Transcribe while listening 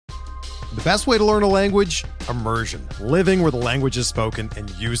The best way to learn a language? Immersion. Living where the language is spoken and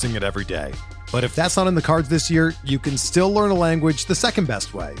using it every day. But if that's not in the cards this year, you can still learn a language the second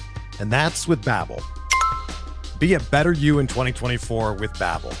best way, and that's with Babbel. Be a better you in 2024 with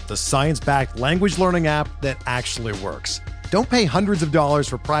Babbel, the science-backed language learning app that actually works. Don't pay hundreds of dollars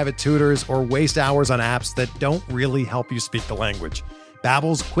for private tutors or waste hours on apps that don't really help you speak the language.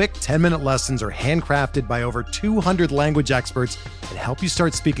 Babbel's quick 10-minute lessons are handcrafted by over 200 language experts and help you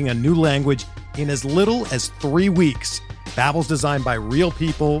start speaking a new language in as little as 3 weeks. Babbel's designed by real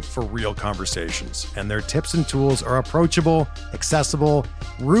people for real conversations, and their tips and tools are approachable, accessible,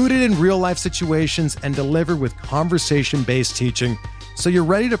 rooted in real-life situations, and delivered with conversation-based teaching, so you're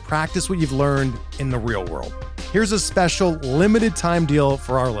ready to practice what you've learned in the real world. Here's a special limited-time deal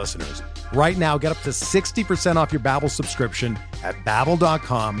for our listeners. Right now, get up to 60% off your Babbel subscription at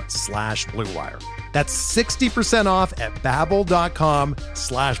babbel.com/Blue Wire. That's 60% off at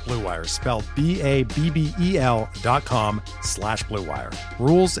babbel.com/Blue Wire, spelled BABBEL.com/Blue Wire.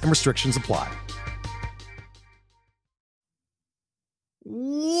 Rules and restrictions apply.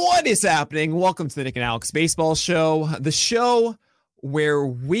 What is happening? Welcome to the Nick and Alex Baseball Show, the show where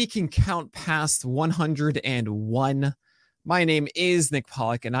we can count past 101. My name is Nick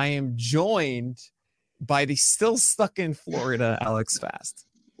Pollock, and I am joined by the still stuck in Florida, Alex Fast.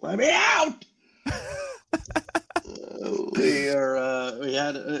 Let me out! We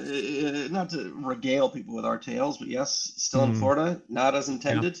had not to regale people with our tales, but yes, still in Florida, not as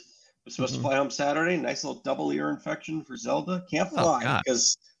intended. Yeah. We're supposed to fly home Saturday. Nice little double ear infection for Zelda. Can't fly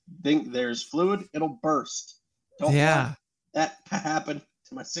because there's fluid. It'll burst. Don't fly. That happened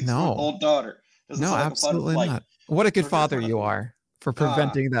to my 6-month-old daughter. Doesn't sound like absolutely not. What a good father you are for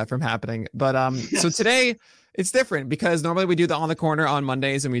preventing that from happening. But yes. So today it's different because normally we do the On the Corner on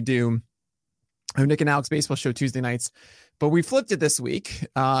Mondays and we do Nick and Alex Baseball Show Tuesday nights. But we flipped it this week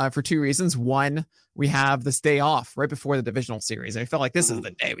for two reasons. One, we have this day off right before the divisional series. And I felt like this is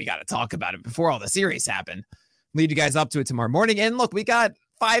the day we got to talk about it before all the series happen. Lead you guys up to it tomorrow morning. And look, we got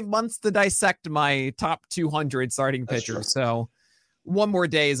 5 months to dissect my top 200 starting pitchers. So one more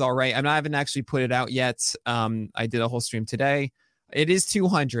day is all right. I haven't actually put it out yet. I did a whole stream today. It is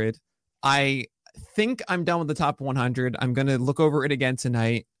 200. I think I'm done with the top 100. I'm going to look over it again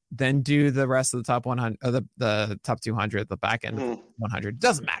tonight, then do the rest of the top 100, the top 200, the back end 100.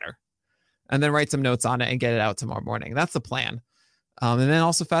 Doesn't matter. And then write some notes on it and get it out tomorrow morning. That's the plan. And then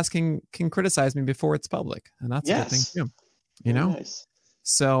also Fast can criticize me before it's public. And that's a good thing too. You know? Nice.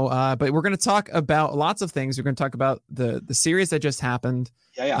 So, but we're going to talk about lots of things. We're going to talk about the series that just happened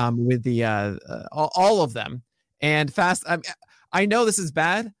with the all of them. And Fast, I know this is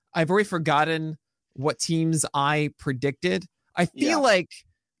bad. I've already forgotten what teams I predicted. I feel like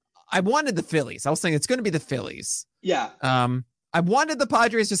I wanted the Phillies. I was saying it's going to be the Phillies. Yeah. I wanted the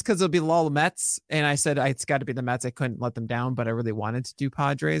Padres just because it'll be all the Mets. And I said it's got to be the Mets. I couldn't let them down, but I really wanted to do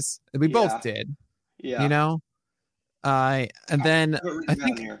Padres. We both did. Yeah. You know? And then I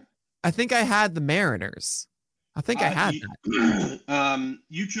think I had the Mariners. I think I had that.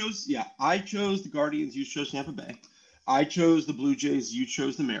 You chose, I chose the Guardians. You chose Tampa Bay. I chose the Blue Jays. You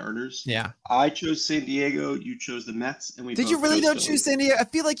chose the Mariners. Yeah. I chose San Diego. You chose the Mets. And we did. You really don't choose San Diego? I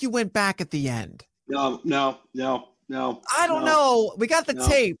feel like you went back at the end. No. I don't know. We got the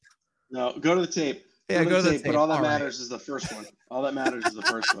tape. No, go to the tape. Yeah, go to the tape. But all that matters is the first one. All that matters is the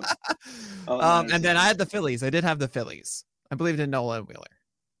first one. And then I had the Phillies. I did have the Phillies. I believed in Nola and Wheeler.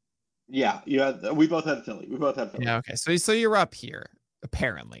 Yeah, we both had Philly. Yeah, okay. So you're up here,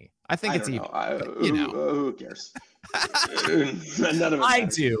 apparently. I think it's even. Who cares? None of it I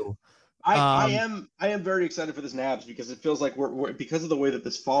do. I am very excited for this Nabs because it feels like we're because of the way that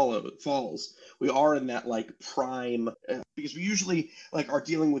this falls, we are in that like prime because we usually like are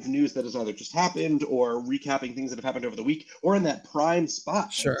dealing with news that has either just happened or recapping things that have happened over the week or in that prime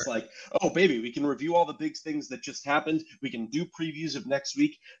spot. Sure. It's like, oh baby, we can review all the big things that just happened. We can do previews of next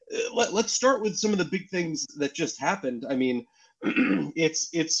week. Let's start with some of the big things that just happened. I mean,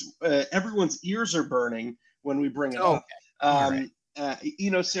 it's everyone's ears are burning when we bring it up. Right.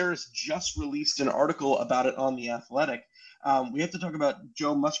 Sarah's just released an article about it on The Athletic. We have to talk about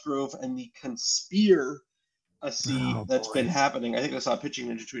Joe Musgrove and the conspiracy that's been happening. I think I saw Pitching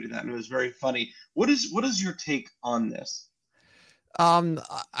Ninja tweeted that, and it was very funny. What is your take on this?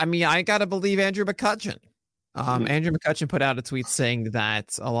 I mean, I got to believe Andrew McCutchen. Andrew McCutchen put out a tweet saying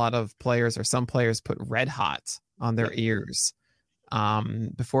that a lot of players or some players put red hot on their ears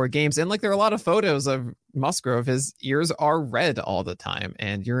before games. And like there are a lot of photos of Musgrove. His ears are red all the time.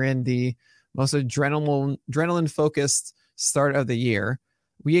 And you're in the most adrenaline focused start of the year.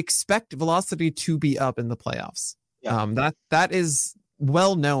 We expect velocity to be up in the playoffs. Yeah. That is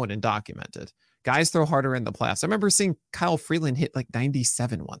well known and documented. Guys throw harder in the playoffs. I remember seeing Kyle Freeland hit like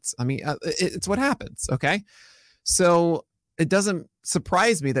 97 once. I mean, it's what happens. Okay. So it doesn't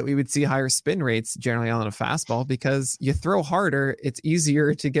surprise me that we would see higher spin rates generally on a fastball, because you throw harder, it's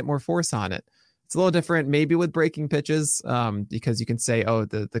easier to get more force on it. It's a little different maybe with breaking pitches, because you can say, oh,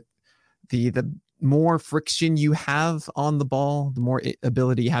 the more friction you have on the ball, the more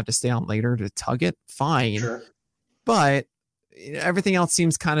ability you have to stay on later to tug it. Fine. Sure. But everything else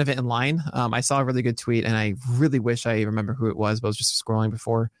seems kind of in line. I saw a really good tweet, and I really wish I remember who it was, but I was just scrolling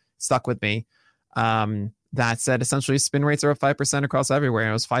before. Stuck with me. That said, essentially spin rates are up 5% across everywhere.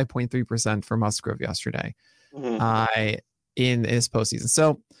 And it was 5.3% for Musgrove yesterday in this postseason.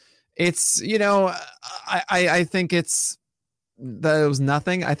 So it's, I think that was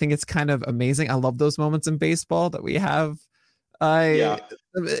nothing. I think it's kind of amazing. I love those moments in baseball that we have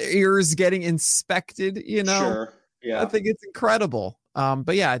ears getting inspected, Sure. Yeah. I think it's incredible.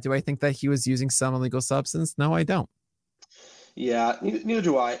 But yeah, do I think that he was using some illegal substance? No, I don't. Yeah, neither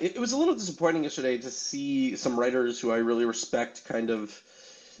do I. It was a little disappointing yesterday to see some writers who I really respect kind of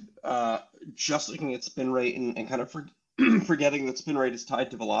just looking at spin rate and kind of forgetting that spin rate is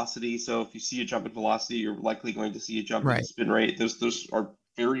tied to velocity. So if you see a jump in velocity, you're likely going to see a jump in spin rate. Those are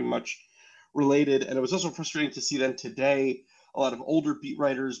very much related. And it was also frustrating to see then today a lot of older beat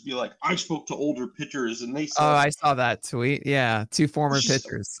writers be like, I spoke to older pitchers, and they said, I saw that tweet. Yeah, 2 former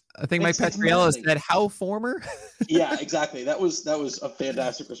pitchers. I think Mike Petriello said, how former? Yeah, exactly. That was a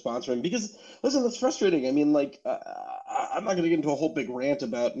fantastic response from him, because listen, that's frustrating. I mean, like, I'm not going to get into a whole big rant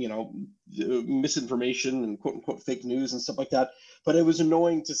about misinformation and quote unquote fake news and stuff like that, but it was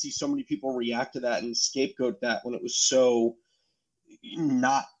annoying to see so many people react to that and scapegoat that when it was so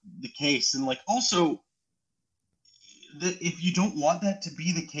not the case. And like, also, that if you don't want that to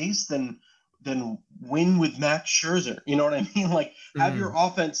be the case, then win with Max Scherzer. You know what I mean? Like, have your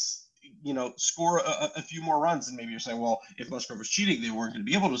offense, score a few more runs. And maybe you're saying, well, if Musgrove was cheating, they weren't going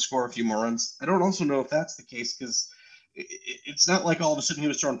to be able to score a few more runs. I don't also know if that's the case, because it's not like all of a sudden he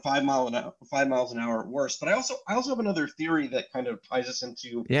was throwing 5 miles an hour worse. But I also have another theory that kind of ties us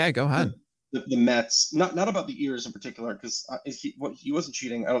into go ahead. The Mets, not about the ears in particular, because he wasn't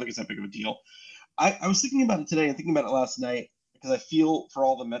cheating. I don't think it's that big of a deal. I was thinking about it today and thinking about it last night, because I feel for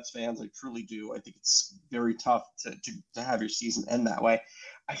all the Mets fans, I truly do. I think it's very tough to have your season end that way.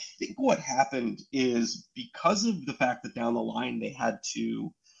 I think what happened is, because of the fact that down the line they had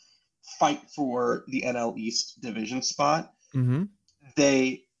to fight for the NL East division spot,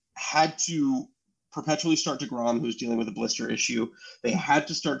 they had to perpetually start DeGrom, who's dealing with a blister issue. They had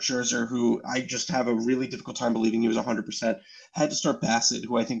to start Scherzer, who I just have a really difficult time believing he was 100%. Had to start Bassett,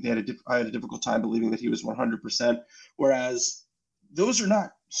 who I think I had a difficult time believing that he was 100%. Whereas those are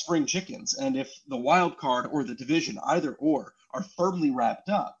not spring chickens. And if the wild card or the division, either or, are firmly wrapped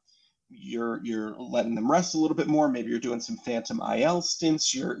up, you're letting them rest a little bit more. Maybe you're doing some phantom IL stints.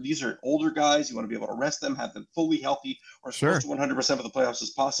 These are older guys. You want to be able to rest them, have them fully healthy, or as close to 100% of the playoffs as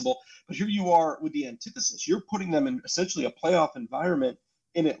possible. But here you are with the antithesis. You're putting them in essentially a playoff environment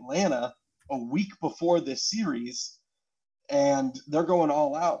in Atlanta a week before this series, and they're going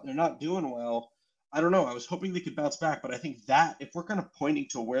all out. They're not doing well. I don't know. I was hoping they could bounce back, but I think that if we're kind of pointing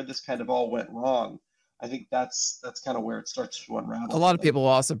to where this kind of all went wrong, I think that's kind of where it starts to unravel. A lot of people will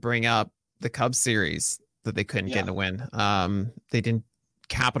also bring up the Cubs series that they couldn't get a win. They didn't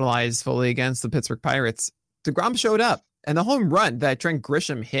capitalize fully against the Pittsburgh Pirates. DeGrom showed up, and the home run that Trent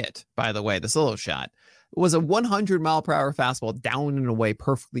Grisham hit, by the way, the solo shot, was a 100-mile-per-hour fastball down and away,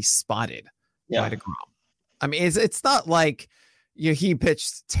 perfectly spotted by DeGrom. I mean, it's not like he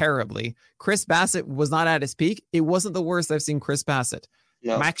pitched terribly. Chris Bassett was not at his peak. It wasn't the worst I've seen Chris Bassett.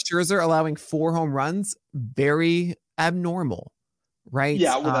 No. Max Scherzer allowing 4 home runs, very abnormal, right?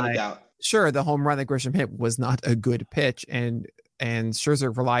 Yeah, without a doubt. Sure, the home run that Grisham hit was not a good pitch, and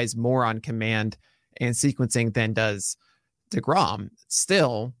Scherzer relies more on command and sequencing than does DeGrom.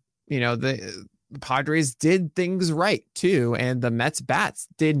 Still, the Padres did things right too, and the Mets bats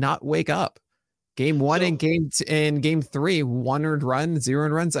did not wake up. Game 1 and game 3, 1 earned run, 0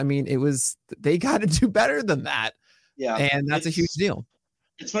 earned runs. I mean, they got to do better than that. Yeah, and that's a huge deal.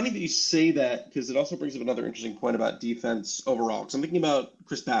 It's funny that you say that, because it also brings up another interesting point about defense overall. Because I'm thinking about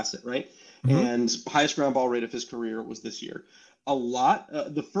Chris Bassett, right? And highest ground ball rate of his career was this year.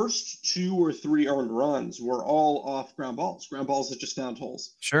 The first 2 or 3 earned runs were all off ground balls that just found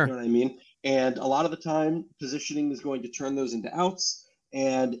holes. Sure. You know what I mean? And a lot of the time, positioning is going to turn those into outs.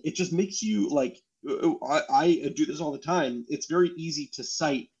 And it just makes you like, I do this all the time. It's very easy to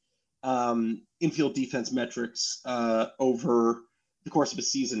cite infield defense metrics over the course of a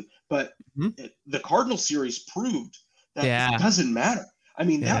season. But the Cardinal series proved that Yeah. it doesn't matter. I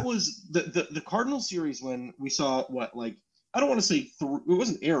mean, Yeah. that was the Cardinal series when we saw I don't want to say it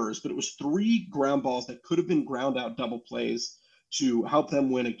wasn't errors, but it was 3 ground balls that could have been ground out double plays to help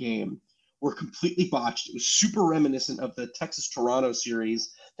them win a game were completely botched. It was super reminiscent of the Texas-Toronto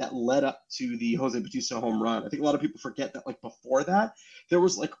series that led up to the Jose Bautista home run. I think a lot of people forget that like before that, there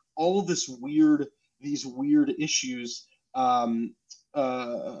was like all of these weird issues going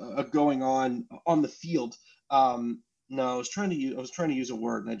on the field. No, I was trying to use a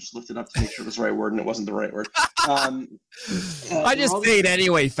word, and I just looked it up to make sure it was the right word, and it wasn't the right word. I just say it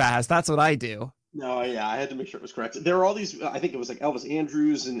anyway fast. That's what I do. No, yeah, I had to make sure it was correct. There were all these. I think it was like Elvis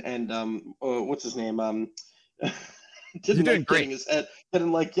Andrews and what's his name? You're doing great.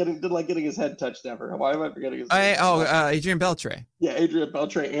 Didn't like getting his head touched ever. Why am I forgetting his name? Adrian Beltre. Yeah, Adrian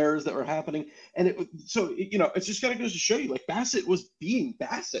Beltre errors that were happening, and it's just kind of goes to show you, like Bassett was being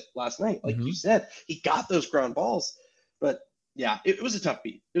Bassett last night, like you said, he got those ground balls, but. Yeah, it was a tough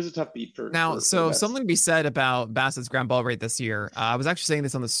beat. It was a tough beat for something to be said about Bassett's ground ball rate this year. I was actually saying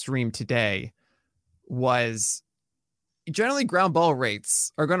this on the stream today. Was generally ground ball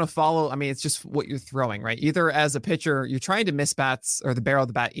rates are going to follow. I mean, it's just what you're throwing, right? Either as a pitcher, you're trying to miss bats or the barrel of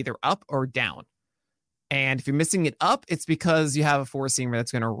the bat either up or down. And if you're missing it up, it's because you have a 4-seamer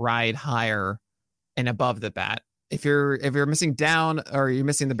that's going to ride higher and above the bat. If you're missing down or you're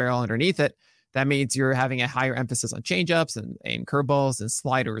missing the barrel underneath it, that means you're having a higher emphasis on changeups and curveballs and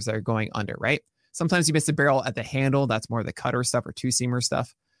sliders that are going under, right? Sometimes you miss the barrel at the handle. That's more the cutter stuff or 2-seamer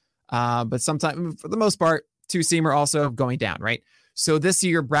stuff. But sometimes, for the most part, 2-seamer also going down, right? So this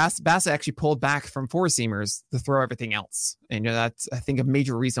year, Bassett actually pulled back from 4-seamers to throw everything else. And that's, I think, a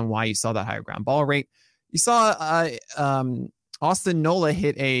major reason why you saw that higher ground ball rate. You saw Austin Nola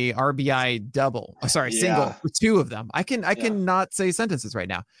hit a RBI single for 2 of them. I cannot say sentences right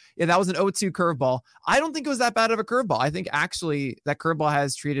now. Yeah, that was an 0-2 curveball. I don't think it was that bad of a curveball. I think actually that curveball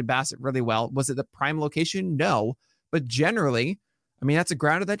has treated Bassett really well. Was it the prime location? No. But generally, I mean, that's a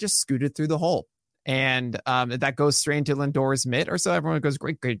grounder that just scooted through the hole. And that goes straight into Lindor's mitt, or so everyone goes,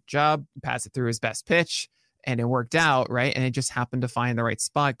 great job. Pass it through his best pitch. And it worked out, right? And it just happened to find the right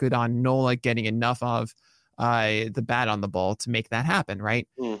spot. Good on Nola getting enough of the bat on the ball to make that happen, right?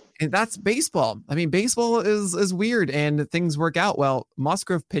 And that's baseball. I mean, baseball is weird and things work out well.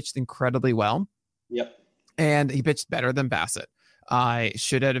 Musgrove pitched incredibly well. Yep. And he pitched better than Bassett.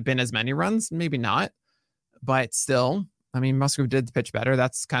 Should it have been as many runs? Maybe not. But still, I mean, Musgrove did pitch better.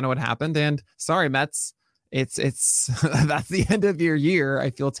 That's kind of what happened. And sorry, Mets, it's that's the end of your year. I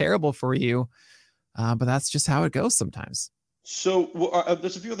feel terrible for you. But that's just how it goes sometimes. So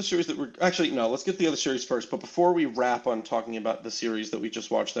there's a few other series that we're actually, no, let's get the other series first. But before we wrap on talking about the series that we just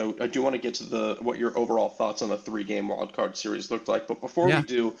watched, though, I do want to get to what your overall thoughts on the 3-game wildcard series looked like. But before we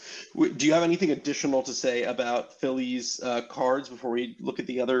do you have anything additional to say about Phillies cards before we look at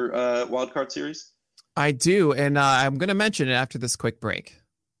the other wildcard series? I do. And I'm going to mention it after this quick break.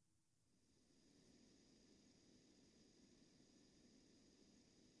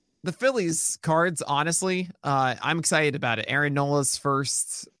 The Phillies cards, honestly, I'm excited about it. Aaron Nola's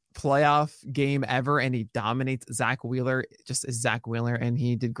first playoff game ever, and he dominates Zach Wheeler, just as Zach Wheeler, and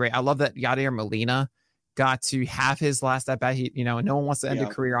he did great. I love that Yadier Molina got to have his last at bat. No one wants to end a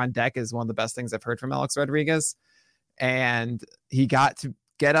career on deck is one of the best things I've heard from Alex Rodriguez. And he got to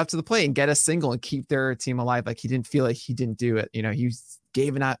get up to the plate and get a single and keep their team alive. Like he didn't feel like he didn't do it. He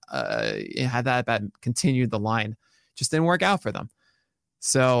gave it out, had that at bat, continued the line. Just didn't work out for them.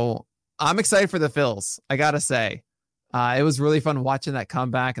 So I'm excited for the Phils. I got to say, it was really fun watching that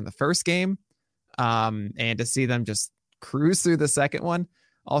comeback in the first game and to see them just cruise through the second one.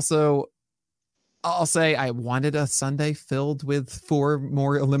 Also, I'll say I wanted a Sunday filled with 4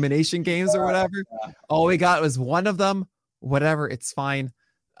 more elimination games or whatever. All we got was one of them. Whatever, it's fine.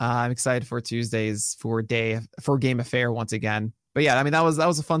 I'm excited for Tuesday's 4-game affair once again. But yeah, I mean, that was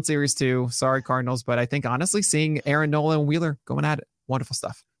a fun series too. Sorry, Cardinals. But I think honestly, seeing Aaron Nola and Wheeler going at it, wonderful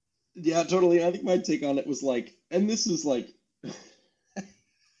stuff. Yeah, totally. I think my take on it was like, and this is like,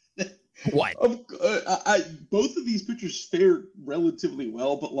 what? Both of these pitchers fared relatively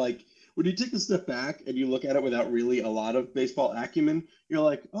well, but like when you take a step back and you look at it without really a lot of baseball acumen, you're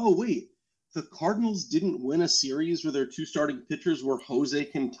like, oh wait, the Cardinals didn't win a series where their 2 starting pitchers were Jose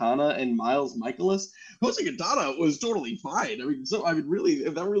Quintana and Miles Michaelis. Jose Quintana was totally fine. Really,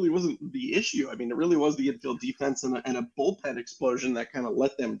 that really wasn't the issue. I mean, it really was the infield defense and a bullpen explosion that kind of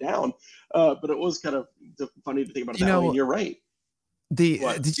let them down. But it was kind of funny to think about it that way. And you're right.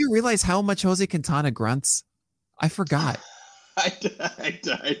 Did you realize how much Jose Quintana grunts? I forgot.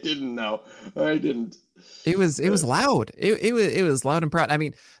 I didn't know. I didn't. It was loud. It was loud and proud. I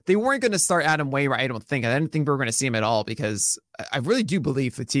mean, they weren't going to start Adam Wainwright. I don't think. I didn't think we were going to see him at all because I really do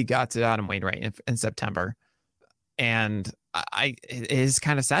believe fatigue got to Adam Wainwright in September, and it is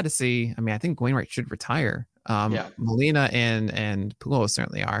kind of sad to see. I mean, I think Wainwright should retire. Molina and Pujols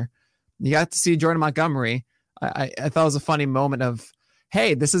certainly are. You got to see Jordan Montgomery. I thought it was a funny moment of,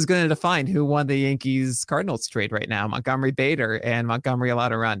 hey, this is going to define who won the Yankees Cardinals trade right now. Montgomery Bader, and Montgomery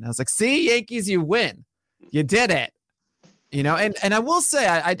allowed a run. I was like, see, Yankees, you win. You did it. You know, and I will say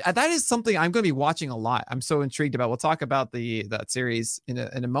I that is something I'm going to be watching a lot. I'm so intrigued about. We'll talk about that series in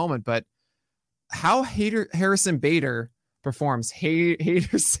a moment, but how Harrison Bader performs.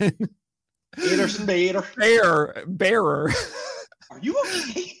 Haderson Bader. Are you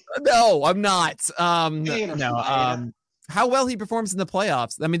okay? No, I'm not. How well he performs in the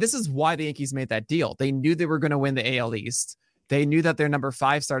playoffs. I mean, this is why the Yankees made that deal. They knew they were going to win the AL East. They knew that their number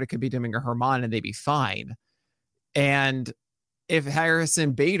 5 starter could be Domingo Germán and they'd be fine. And if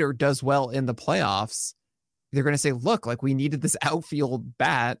Harrison Bader does well in the playoffs, they're going to say, look, like we needed this outfield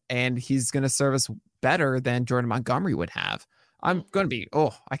bat and he's going to serve us better than Jordan Montgomery would have. I'm going to be,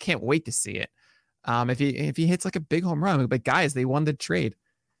 I can't wait to see it. If he hits like a big home run, but guys, they won the trade.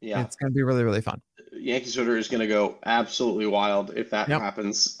 Yeah, it's going to be really, really fun. Yankees Twitter is going to go absolutely wild if that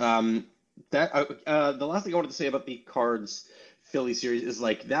happens. The last thing I wanted to say about the Cards Philly series is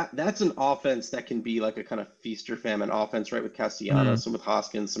like that's an offense that can be like a kind of feast or famine offense, right? With Castellanos and with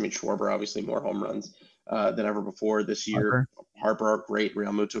Hoskins. I mean, Schwarber obviously more home runs than ever before this year. Harper great,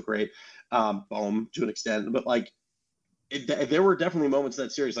 Real Muto great, Bohm to an extent, but like there were definitely moments in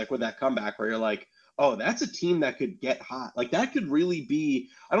that series, like with that comeback, where you're like, oh, that's a team that could get hot. Like that could really be.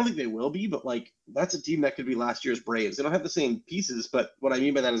 I don't think they will be, but like that's a team that could be last year's Braves. They don't have the same pieces, but what I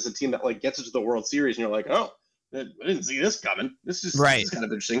mean by that is a team that like gets into the World Series, and you're like, oh. I didn't see this coming. This is kind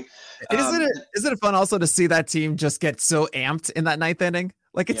of interesting. Isn't it fun also to see that team just get so amped in that ninth inning?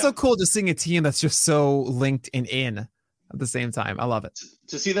 Like it's so cool just seeing a team that's just so linked and in at the same time. I love it.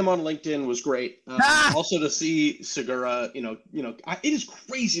 To see them on LinkedIn was great. Also to see Segura, it is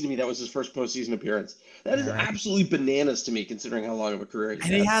crazy to me that was his first postseason appearance. That is absolutely bananas to me, considering how long of a career he's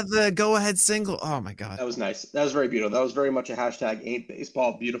had. And he had the go-ahead single. Oh my god, that was nice. That was very beautiful. That was very much a hashtag ain't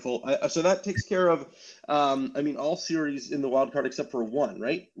baseball beautiful. So that takes care of, all series in the wild card except for one,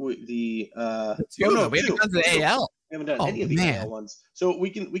 right? We haven't done the AL. We haven't done any of the AL ones. So we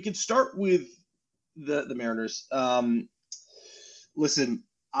can start with the Mariners. Listen,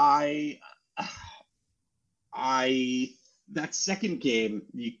 that second game,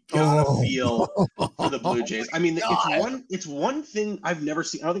 you gotta feel for the Blue Jays. I mean, it's one thing I've never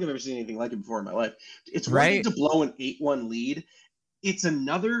seen. I don't think I've ever seen anything like it before in my life. It's one thing to blow an 8-1 lead. It's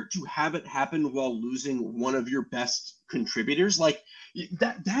another to have it happen while losing one of your best contributors. Like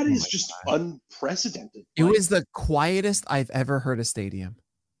that is just unprecedented. It was the quietest I've ever heard a stadium.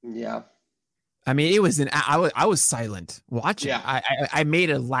 Yeah. I mean, it was I was silent watching. Yeah. I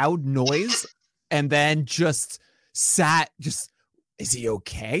made a loud noise and then just sat. Is he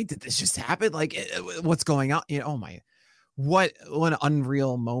okay? Did this just happen? Like, what's going on? What an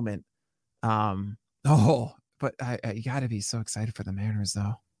unreal moment. But you gotta be so excited for the Mariners,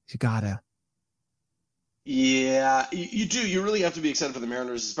 though. You gotta. Yeah, you do. You really have to be excited for the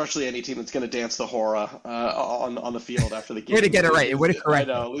Mariners, especially any team that's going to dance the hora on the field after the game. Way to get it right. Way to correct.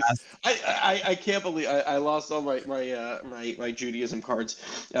 I know. I can't believe I lost all my Judaism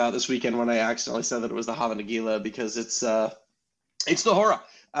cards this weekend when I accidentally said that it was the Hava Nagila because it's the hora.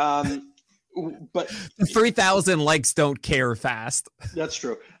 But 3,000 likes don't care fast. That's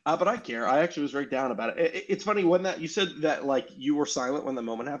true. But I care. I actually was very down about it. It's funny when you said that like you were silent when the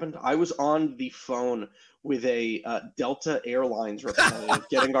moment happened. I was on the phone with a Delta Airlines representative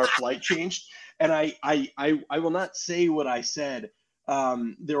getting our flight changed, and I will not say what I said.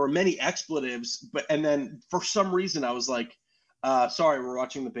 There were many expletives, and then for some reason I was like, sorry, we're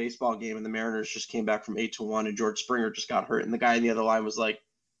watching the baseball game, and the Mariners just came back from 8-1, and George Springer just got hurt, and the guy on the other line was like,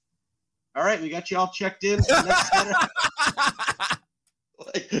 all right, we got you all checked in. Couldn't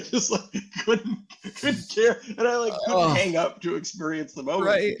care, and I couldn't hang up to experience the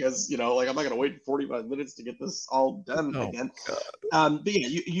moment because I'm not gonna wait 45 minutes to get this all done again. But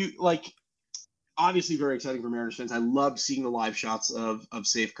yeah, you obviously very exciting for Mariners fans. I loved seeing the live shots of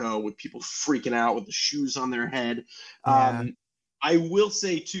Safeco with people freaking out with the shoes on their head. I will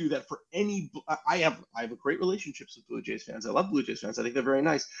say too that for I have great relationships with Blue Jays fans. I love Blue Jays fans. I think they're very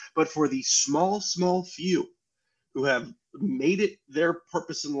nice. But for the small few who have made it their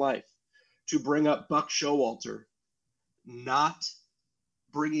purpose in life to bring up Buck Showalter, not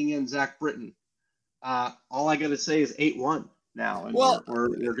bringing in Zach Britton, all I got to say is 8-1. now, and Well,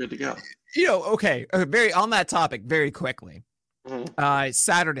 we're good to go. Okay, very on that topic, very quickly.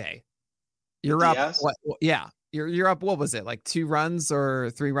 Saturday, you're up. What? Yeah, you're up. What was it, like 2 runs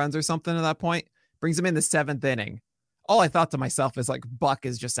or 3 runs or something at that point? Brings him in the 7th inning. All I thought to myself is like, Buck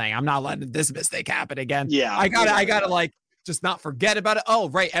is just saying, I'm not letting this mistake happen again. Yeah, I gotta like just not forget about it. Oh,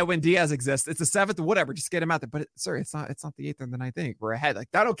 right, Edwin Diaz exists. It's the 7th, whatever. Just get him out there. But sir, it's not the 8th or the 9th inning. We're ahead. Like,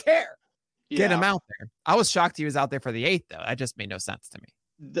 I don't care. Get him out there. I was shocked he was out there for the 8th, though. That just made no sense to me.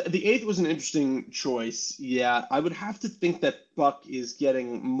 The 8th was an interesting choice. Yeah, I would have to think that Buck is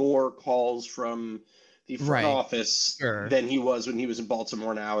getting more calls from the front office than he was when he was in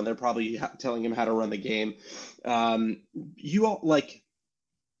Baltimore now, and they're probably telling him how to run the game. You all like,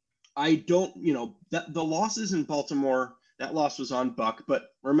 I don't, that the losses in Baltimore, that loss was on Buck,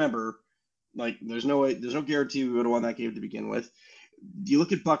 but remember, like, there's no guarantee we would have won that game to begin with. You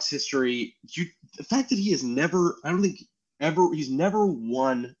look at Buck's history, the fact that he has never, I don't think he's never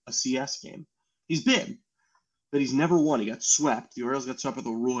won a CS game. He's been, but he's never won. He got swept. The Orioles got swept with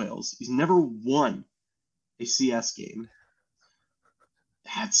the Royals. He's never won a CS game.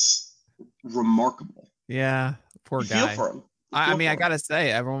 That's remarkable. Yeah, poor guy. Feel for him. I mean, I gotta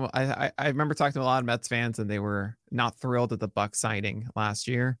say, everyone. I remember talking to a lot of Mets fans, and they were not thrilled at the Buck signing last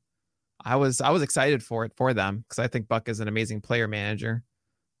year. I was excited for them because I think Buck is an amazing player manager.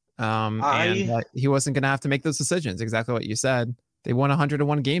 And he wasn't going to have to make those decisions. Exactly what you said. They won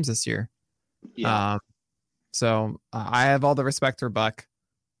 101 games this year. Yeah. So I have all the respect for Buck.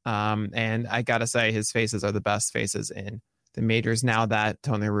 And I got to say, his faces are the best faces in the majors now that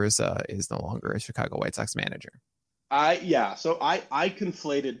Tony La Russa is no longer a Chicago White Sox manager. So I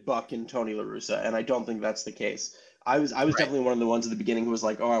conflated Buck and Tony La Russa, and I don't think that's the case. I was definitely one of the ones at the beginning who was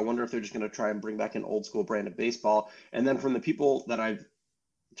like, oh, I wonder if they're just going to try and bring back an old school brand of baseball. And then from the people that I've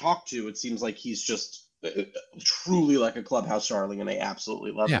talked to, it seems like he's just truly like a clubhouse darling, and they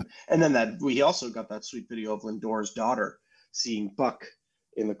absolutely love him. And then we also got that sweet video of Lindor's daughter seeing Buck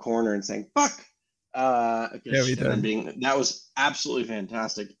in the corner and saying Buck, that was absolutely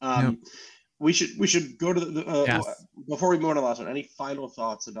fantastic. We should go to the before we move on to the last one. Any final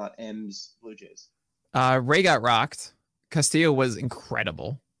thoughts about M's Blue Jays? Ray got rocked. Castillo was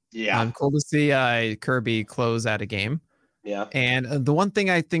incredible. Yeah, cool to see Kirby close out a game. Yeah. And the one thing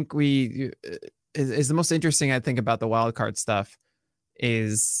I think is the most interesting, I think, about the wild card stuff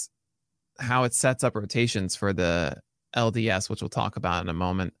is how it sets up rotations for the LDS, which we'll talk about in a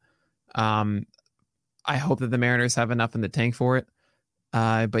moment. I hope that the Mariners have enough in the tank for it.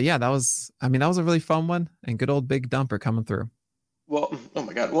 But yeah, that was a really fun one, and good old Big Dumper coming through. Well, oh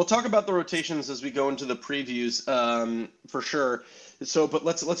my God. We'll talk about the rotations as we go into the previews, for sure. So, but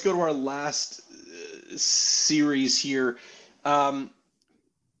let's go to our last series here.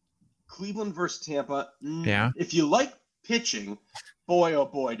 Cleveland versus Tampa. Yeah. If you like pitching, boy, oh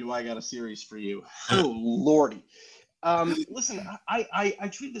boy, do I got a series for you. Oh, Lordy. Listen, I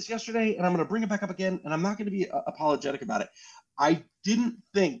tweeted this yesterday, and I'm going to bring it back up again, and I'm not going to be apologetic about it. I didn't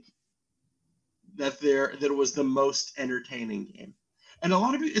think that it was the most entertaining game. And a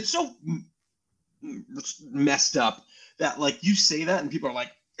lot of it's so messed up that, like, you say that and people are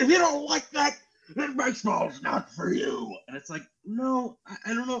like, if you don't like that, then baseball's not for you. And it's like, no,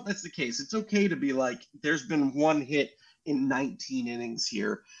 I don't know if that's the case. It's okay to be like, there's been one hit in 19 innings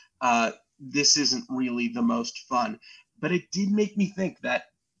here. This isn't really the most fun. But it did make me think that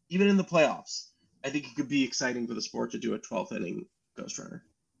even in the playoffs, I think it could be exciting for the sport to do a 12th inning ghost runner.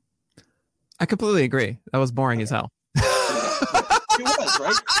 I completely agree. That was boring as hell. It was,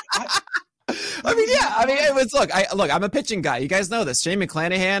 right? It was. Look, I'm a pitching guy. You guys know this. Shane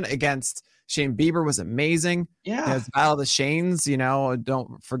McClanahan against Shane Bieber was amazing. Yeah. It's Battle of the Shanes,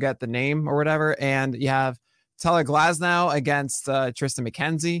 don't forget the name or whatever. And you have Tyler Glasnow against Tristan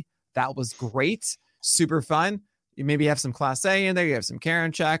McKenzie. That was great. Super fun. You maybe have some Class A in there. You have some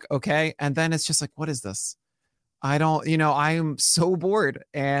Karinchak. Okay. And then it's just like, what is this? I am so bored,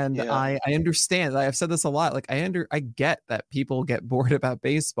 and I understand. I've said this a lot. Like, I get that people get bored about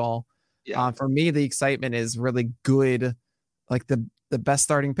baseball. Yeah. For me, the excitement is really good. Like the best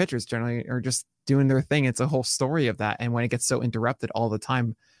starting pitchers generally are just doing their thing. It's a whole story of that. And when it gets so interrupted all the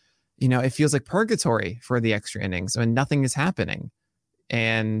time, it feels like purgatory for the extra innings when nothing is happening.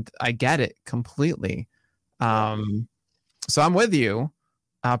 And I get it completely. So I'm with you.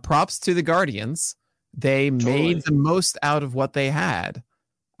 Props to the Guardians. They made the most out of what they had.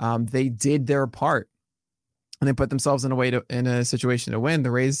 They did their part, and they put themselves in a situation to win.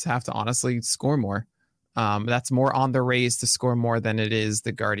 The Rays have to honestly score more. That's more on the Rays to score more than it is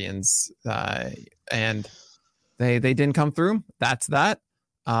the Guardians. And they didn't come through. That's that.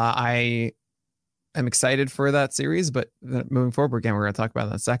 I am excited for that series, but moving forward, again, we're going to talk about it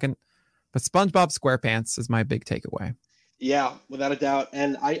in a second. But SpongeBob SquarePants is my big takeaway. Yeah, without a doubt.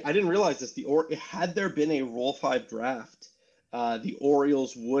 And I didn't realize this. Had there been a Rule 5 draft, the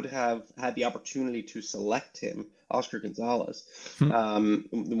Orioles would have had the opportunity to select him, Oscar Gonzalez,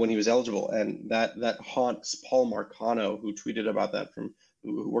 when he was eligible. And that haunts Paul Marcano, who tweeted about that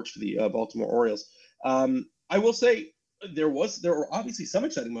who works for the Baltimore Orioles. I will say there were obviously some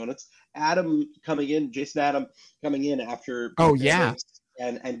exciting moments. Jason Adam coming in after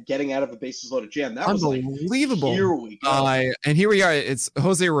and getting out of a bases loaded jam. That was unbelievable. Like, here we go. And here we are. It's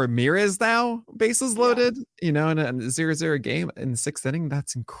Jose Ramirez now, bases loaded, in a 0-0 game in the 6th inning.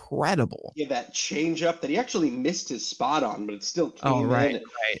 That's incredible. Yeah, that changeup that he actually missed his spot on, but it still came in. Right.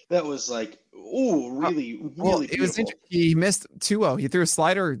 That was like, really well, it was interesting. He missed 2-0. He threw a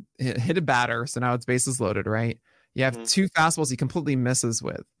slider, hit a batter, so now it's bases loaded, right? You have 2 fastballs he completely misses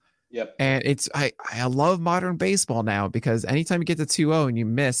with. Yep. And I love modern baseball now, because anytime you get to 2-0 and you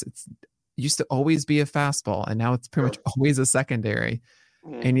miss, it used to always be a fastball, and now it's pretty much always a secondary.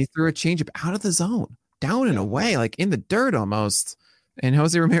 And he threw a changeup out of the zone, down and away, like in the dirt almost. And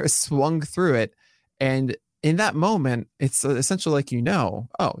Jose Ramirez swung through it. And in that moment, it's essentially like,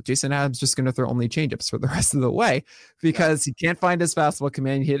 Jason Adams just going to throw only changeups for the rest of the way, because he can't find his fastball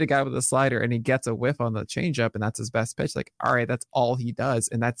command. He hit a guy with a slider and he gets a whiff on the changeup, and that's his best pitch. Like, all right, that's all he does.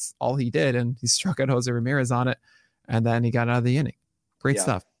 And that's all he did. And he struck out Jose Ramirez on it. And then he got out of the inning. Great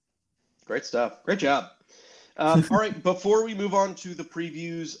stuff. Great stuff. Great job. All right. Before we move on to the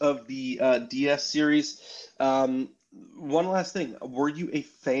previews of the DS series, one last thing. Were you a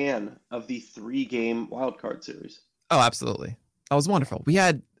fan of the 3-game wildcard series? Oh, absolutely. That was wonderful. We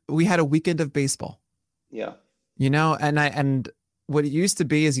had a weekend of baseball. Yeah. And what it used to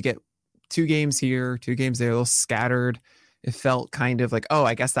be is you get 2 games here, 2 games there, a little scattered. It felt kind of like,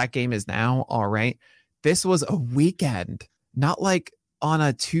 I guess that game is now. All right. This was a weekend, not like on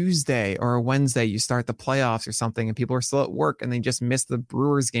a Tuesday or a Wednesday, you start the playoffs or something and people are still at work and they just missed the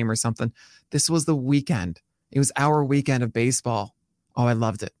Brewers game or something. This was the weekend. It was our weekend of baseball. Oh, I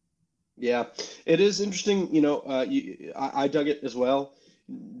loved it. Yeah, it is interesting. I dug it as well.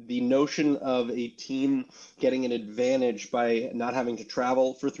 The notion of a team getting an advantage by not having to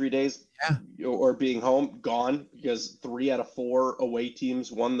travel for 3 days or being home, gone, because 3 out of 4 away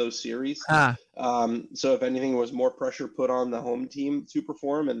teams won those series. So if anything, was more pressure put on the home team to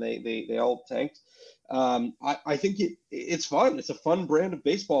perform, and they all tanked. I think it's fun. It's a fun brand of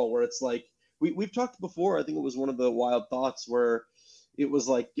baseball where it's like, we've talked before. I think it was one of the wild thoughts where it was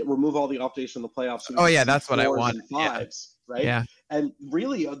like, remove all the off days from the playoffs. So that's what I want. Fives, right? Yeah. And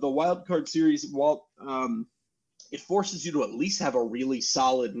really, the wild card series, while it forces you to at least have a really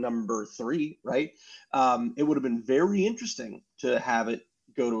solid number 3, right? It would have been very interesting to have it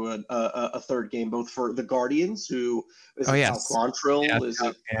go to a third game, both for the Guardians, who is Cal Quantrill,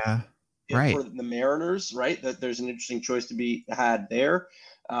 right, for the Mariners, right? That there's an interesting choice to be had there.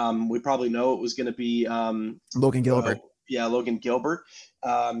 We probably know it was going to be Logan Gilbert. Logan Gilbert.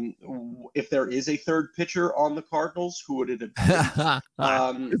 If there is a third pitcher on the Cardinals, who would it have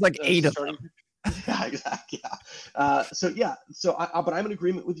been? It's like 8 of them. Yeah, exactly. Yeah. But I'm in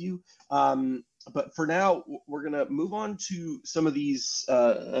agreement with you. But for now, we're going to move on to some of these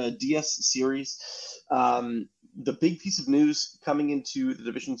DS series. The big piece of news coming into the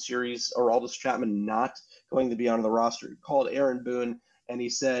division series, Aroldis Chapman not going to be on the roster. He called Aaron Boone and he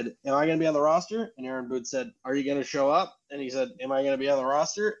said, "Am I going to be on the roster?" And Aaron Boone said, "Are you going to show up?" And he said, "Am I going to be on the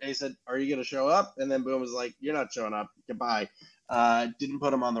roster?" And he said, "Are you going to show up?" And then Boone was like, "You're not showing up. Goodbye." Didn't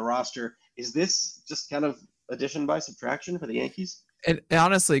put him on the roster. Is this just kind of addition by subtraction for the Yankees? It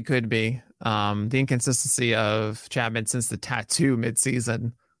honestly could be. The inconsistency of Chapman since the tattoo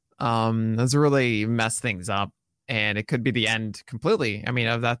midseason has really messed things up, and it could be the end completely. I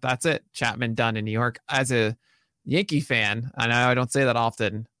mean, that's it. Chapman done in New York. As a Yankee fan, I know I don't say that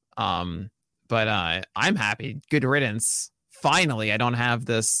often, but I'm happy. Good riddance. Finally, I don't have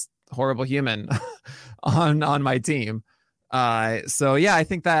this horrible human on my team. So yeah, I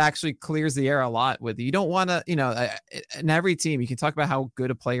think that actually clears the air a lot. With you don't want to, in every team, you can talk about how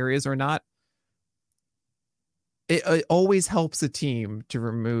good a player is or not. It always helps a team to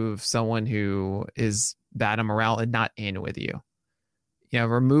remove someone who is bad at morale and not in with you.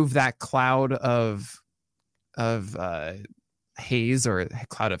 Remove that cloud of haze or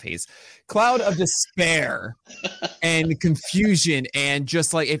cloud of despair and confusion, and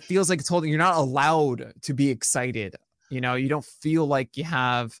just like it feels like it's holding. You're not allowed to be excited. You don't feel like you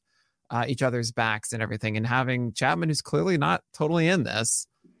have each other's backs and everything. And having Chapman, who's clearly not totally in this,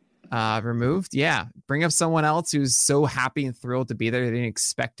 removed. Yeah, bring up someone else who's so happy and thrilled to be there. They didn't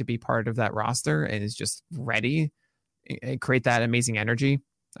expect to be part of that roster and is just ready and create that amazing energy.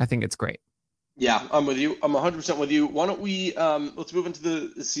 I think it's great. Yeah, I'm with you. I'm 100% with you. Why don't we let's move into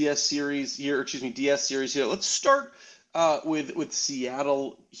the CS series here, or excuse me, DS series here. Let's start with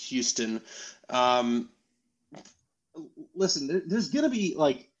Seattle, Houston. Listen, there's going to be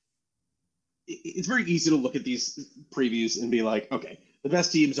like, it's very easy to look at these previews and be like, okay, the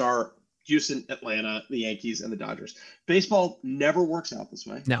best teams are Houston, Atlanta, the Yankees, and the Dodgers. Baseball never works out this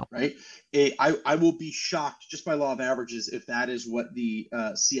way. No. Right? I will be shocked just by law of averages if that is what the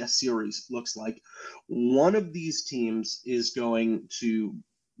CS series looks like. One of these teams is going to,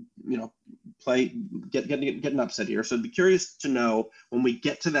 get an upset here. So I'd be curious to know when we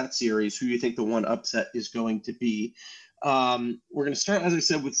get to that series who you think the one upset is going to be. We're going to start, as I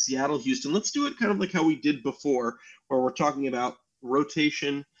said, with Seattle, Houston. Let's do it kind of like how we did before, where we're talking about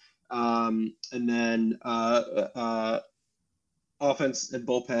rotation, and then offense and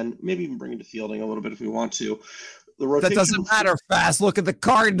bullpen, maybe even bring into fielding a little bit if we want to. The rotation, that doesn't matter. Fast. Look at the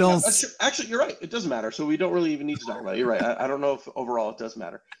Cardinals. Yeah, actually, you're right. It doesn't matter. So we don't really even need to talk about it. You're right. I don't know if overall it does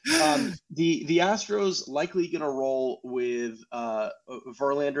matter. The Astros likely going to roll with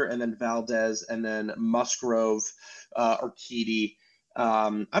Verlander and then Valdez and then Musgrove, Urquidy.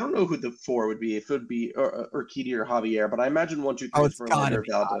 I don't know who the four would be. If it would be Urquidy or Javier, but I imagine 1, 2, 3 is Verlander or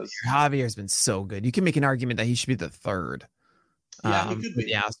Valdez. Javier's been so good. You can make an argument that he should be the third. Yeah, he could be.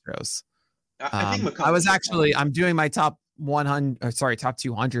 The Astros. I think I was actually, I'm doing my top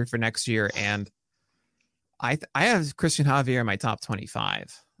 200 for next year, and I have Christian Javier in my top 25.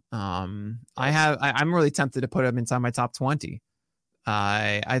 I'm really tempted to put him inside my top 20.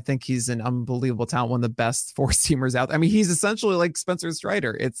 I think he's an unbelievable talent, one of the best four-seamers out there. I mean, he's essentially like Spencer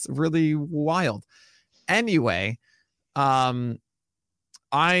Strider. It's really wild. Anyway, I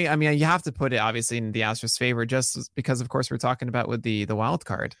mean, you have to put it obviously in the Astros' favor, just because, of course, we're talking about with the wild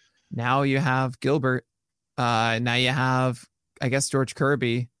card. Now you have Gilbert. Now you have, I guess, George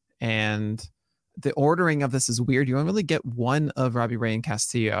Kirby, and the ordering of this is weird. You only really get one of Robbie Ray and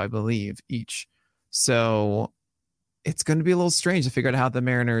Castillo, I believe, each. So it's going to be a little strange to figure out how the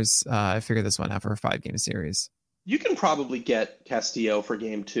Mariners figure this one out for a 5-game series. You can probably get Castillo for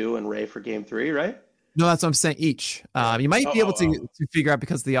game 2 and Ray for game 3, right? No, that's what I'm saying. Each. You might be able to figure out,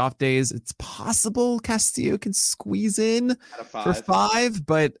 because of the off days, it's possible Castillo can squeeze in for 5,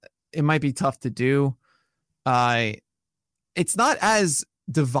 but it might be tough to do. It's not as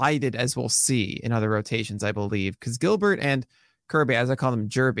divided as we'll see in other rotations, I believe, because Gilbert and Kirby, as I call them,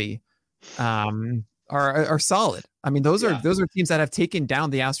 Jerby, are solid. I mean, those are teams that have taken down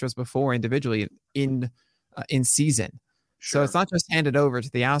the Astros before individually in season. Sure. So it's not just handed over to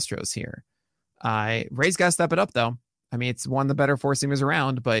the Astros here. Ray's got to step it up, though. I mean, it's one of the better four-seamers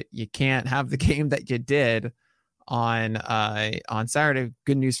around, but you can't have the game that you did on Saturday.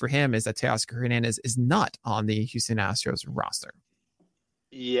 Good news for him is that Teoscar Hernandez is not on the Houston Astros roster.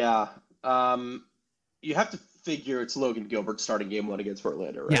 Yeah. You have to figure it's Logan Gilbert starting game 1 against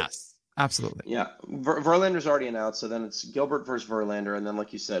Verlander, right? Yes, absolutely. Yeah. Verlander's already announced, so then it's Gilbert versus Verlander, and then,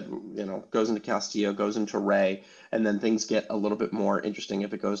 like you said, goes into Castillo, goes into Ray, and then things get a little bit more interesting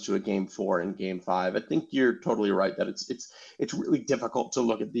if it goes to a game 4 and game 5. I think you're totally right that it's really difficult to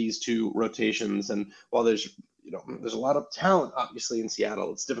look at these two rotations, and while there's a lot of talent obviously in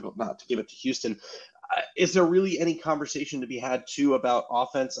Seattle, it's difficult not to give it to Houston. Is there really any conversation to be had too about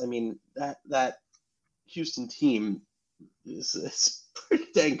offense? I mean, that Houston team is pretty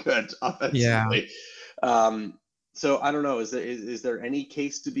dang good offensively. Yeah. So I don't know. Is there any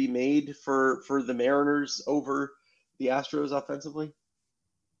case to be made for the Mariners over the Astros offensively?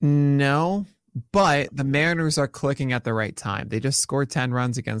 No, but the Mariners are clicking at the right time. They just scored 10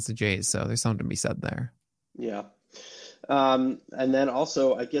 runs against the Jays, so there's something to be said there. Yeah. And then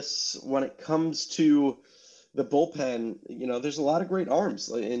also, I guess when it comes to the bullpen, there's a lot of great arms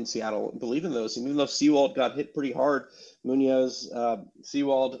in Seattle. Believe in those. Even though Sewald got hit pretty hard, Munoz,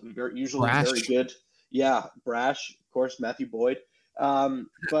 Sewald, usually Brash. Very good. Yeah, Brash, of course, Matthew Boyd.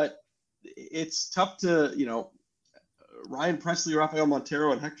 But it's tough to, Ryan Presley, Rafael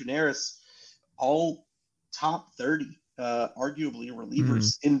Montero, and Hector Neris, all top 30, arguably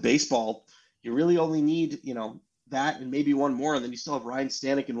relievers in baseball. You really only need, that and maybe one more, and then you still have Ryan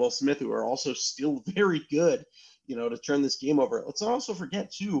Stanek and Will Smith, who are also still very good, to turn this game over. Let's not also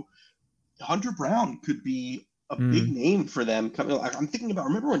forget, too, Hunter Brown could be a big name for them. I'm thinking about,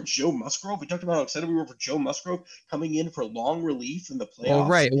 remember when Joe Musgrove, we talked about how excited we were for Joe Musgrove coming in for long relief in the playoffs. Well,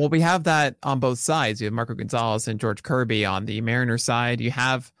 right. Well, we have that on both sides. You have Marco Gonzalez and George Kirby on the Mariners side. You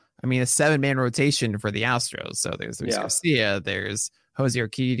have, a 7-man rotation for the Astros. So there's Garcia, there's Jose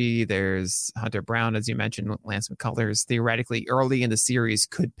Urquidy, there's Hunter Brown, as you mentioned, Lance McCullers. Theoretically, early in the series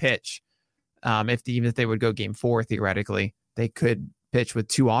could pitch. Even if they would go game 4, theoretically, they could pitch with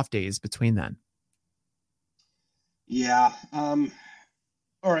 2 off days between then. Yeah. All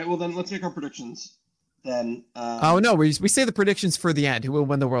right. Well, then let's make our predictions. Then. Oh no, we say the predictions for the end. Who will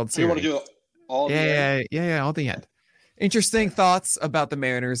win the World Series? You want to do it all? Yeah, all the end. Interesting thoughts about the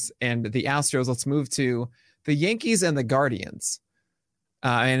Mariners and the Astros. Let's move to the Yankees and the Guardians.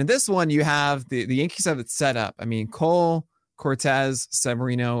 And in this one, you have the Yankees have it set up. I mean, Cole, Cortez,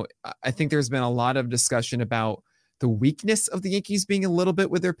 Severino. I think there's been a lot of discussion about the weakness of the Yankees being a little bit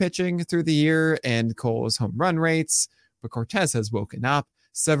with their pitching through the year and Cole's home run rates, but Cortez has woken up.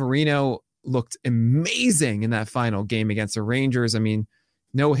 Severino looked amazing in that final game against the Rangers. I mean,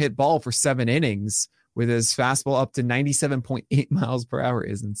 no hit ball for 7 innings with his fastball up to 97.8 miles per hour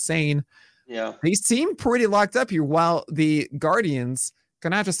is insane. Yeah. They seem pretty locked up here, while the Guardians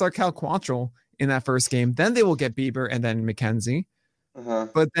going to have to start Cal Quantrill in that first game. Then they will get Bieber and then McKenzie.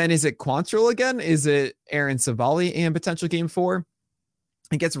 But then is it Quantrill again? Is it Aaron Savali in potential game 4?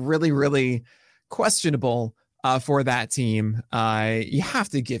 It gets really, really questionable for that team. You have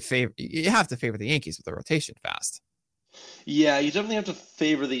to favor the Yankees with the rotation fast. Yeah, you definitely have to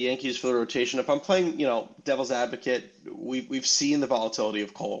favor the Yankees for the rotation. If I'm playing, devil's advocate, we've seen the volatility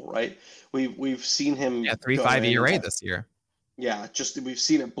of Cole, right? We've seen him 3.5 ERA this year. Yeah, just we've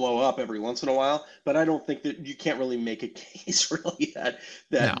seen it blow up every once in a while, but I don't think that you can't really make a case really that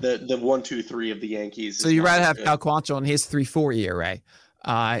the 1, 2, 3 of the Yankees. So you'd rather have Cal Quantrill and his 3.4 ERA.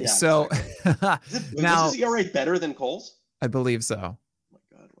 So exactly. Now was his ERA better than Cole's? I believe so. Oh my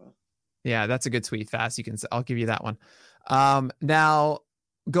God! Wow. Yeah, that's a good tweet. Fast, I'll give you that one. Now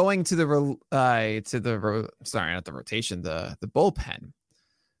going to the bullpen.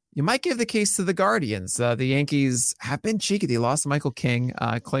 You might give the case to the Guardians. The Yankees have been cheeky. They lost Michael King,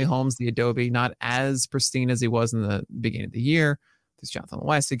 Clay Holmes, the Adobe, not as pristine as he was in the beginning of the year. There's Jonathan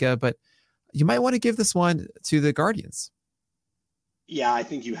Loaisiga, but you might want to give this one to the Guardians. Yeah, I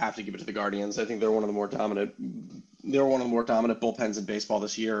think you have to give it to the Guardians. I think they're one of the more dominant. They're one of the more dominant bullpens in baseball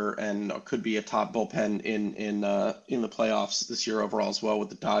this year, and could be a top bullpen in the playoffs this year overall as well with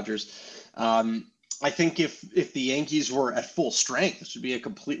the Dodgers. I think if the Yankees were at full strength, this would be a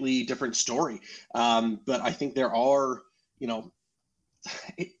completely different story. But I think there are,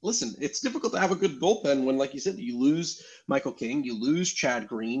 listen, it's difficult to have a good bullpen when, like you said, you lose Michael King, you lose Chad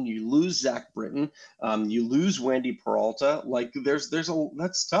Green, you lose Zach Britton, you lose Wandy Peralta. Like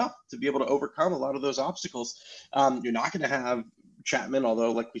that's tough to be able to overcome a lot of those obstacles. You're not going to have Chapman,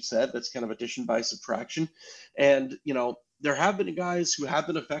 although, like we said, that's kind of addition by subtraction. And, there have been guys who have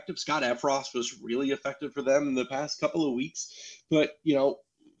been effective. Scott Efros was really effective for them in the past couple of weeks. But,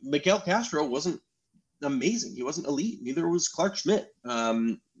 Miguel Castro wasn't amazing. He wasn't elite. Neither was Clark Schmidt.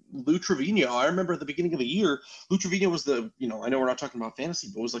 Lou Trevino, I remember at the beginning of the year, Lou Trevino was I know we're not talking about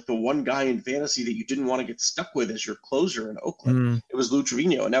fantasy, but was like the one guy in fantasy that you didn't want to get stuck with as your closer in Oakland. It was Lou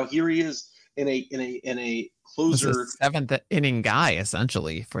Trevino. And now here he is in a closer, seventh inning guy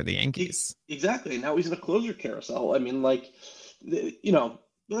essentially for the Yankees. Exactly. Now he's in a closer carousel. I mean, that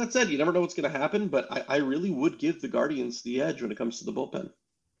said, you never know what's going to happen, but I really would give the Guardians the edge when it comes to the bullpen.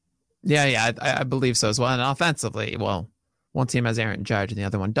 Yeah, I believe so as well. And offensively, well, one team has Aaron Judge and the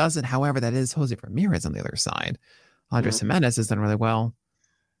other one doesn't. However, that is Jose Ramirez on the other side. Andres Jimenez has done really well.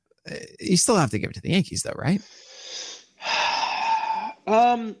 You still have to give it to the Yankees, though, right?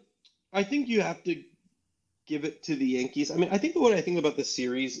 I think you have to give it to the Yankees. I mean, I think what I think about this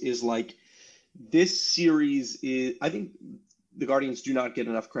series is this series is, I think the Guardians do not get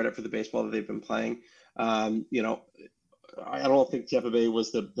enough credit for the baseball that they've been playing. I don't think Tampa Bay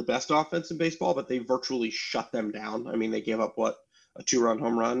was the best offense in baseball, but they virtually shut them down. I mean, they gave up a 2-run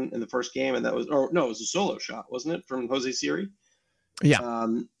home run in the first game, and it was a solo shot, wasn't it, from Jose Siri? Yeah.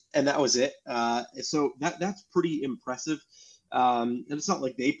 And that was it. So that's pretty impressive. And it's not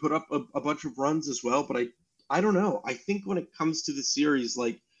like they put up a bunch of runs as well, but I don't know. I think when it comes to the series,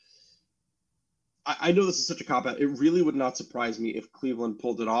 I know this is such a cop-out. It really would not surprise me if Cleveland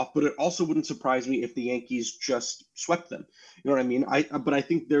pulled it off, but it also wouldn't surprise me if the Yankees just swept them. You know what I mean? But I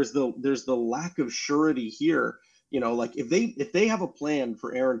think there's the lack of surety here. If they have a plan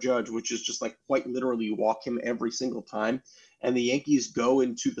for Aaron Judge, which is just quite literally walk him every single time, and the Yankees go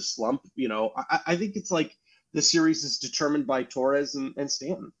into the slump, I think it's the series is determined by Torres and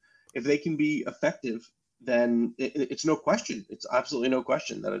Stanton. If they can be effective, then it's no question. It's absolutely no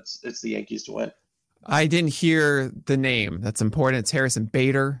question that it's the Yankees to win. I didn't hear the name. That's important. It's Harrison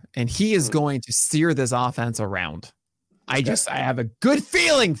Bader, and he is going to steer this offense around. Okay. I have a good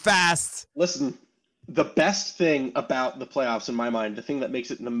feeling, Fast. Listen, The best thing about the playoffs, in my mind, the thing that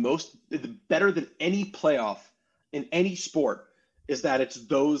makes it better than any playoff in any sport, is that it's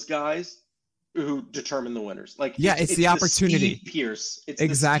those guys who determine the winners. Like, yeah, it's the opportunity. Steve Pierce. It's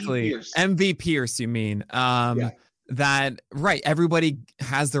exactly. The Steve Pierce. MV Pierce, you mean? Yeah. That right. Everybody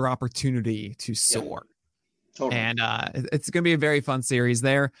has their opportunity to soar. Yeah. Totally. And it's going to be a very fun series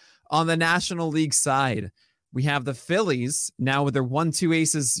there. On the National League side, we have the Phillies now with their 1-2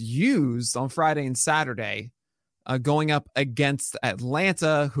 aces used on Friday and Saturday, going up against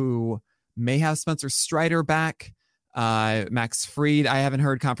Atlanta, who may have Spencer Strider back. Max Fried, I haven't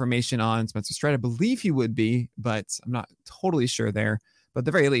heard confirmation on Spencer Strider. I believe he would be, but I'm not totally sure there. But at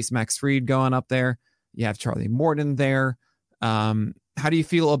the very least, Max Fried going up there. You have Charlie Morton there. How do you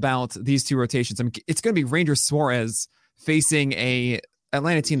feel about these two rotations? I mean, it's going to be Ranger Suarez facing a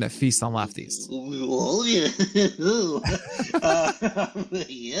Atlanta team that feasts on lefties. Oh, yeah.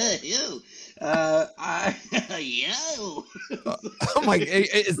 Oh my!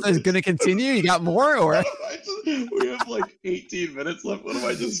 Is this going to continue? You got more, or we have like 18 minutes left. What if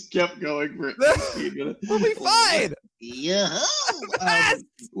I just kept going for 18 minutes? We'll be fine. Yeah.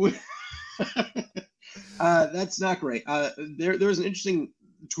 That's not great. There was an interesting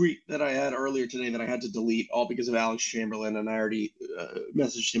tweet that I had earlier today that I had to delete, all because of Alex Chamberlain, and I already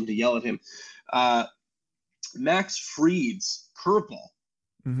messaged him to yell at him. Max Fried's curveball,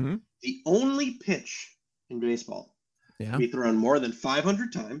 the only pitch in baseball to be thrown more than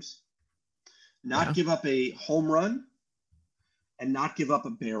 500 times, not give up a home run, and not give up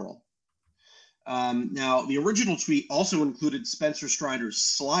a barrel. Now, the original tweet also included Spencer Strider's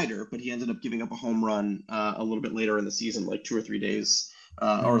slider, but he ended up giving up a home run a little bit later in the season, like 2 or 3 days,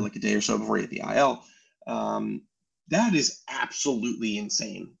 or like a day or so before he hit the IL. That is absolutely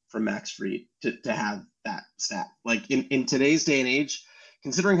insane for Max Fried to have that stat. Like in today's day and age,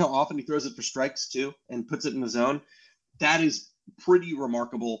 considering how often he throws it for strikes too and puts it in the zone, that is pretty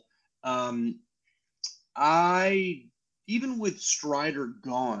remarkable. Even with Strider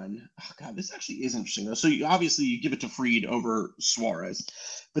gone, oh God, this actually is interesting though. So obviously you give it to Fried over Suarez,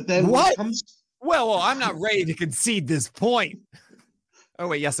 but then what? Well, I'm not ready to concede this point. Oh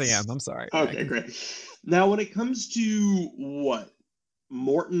wait, yes I am. I'm sorry. Okay, great. Now when it comes to what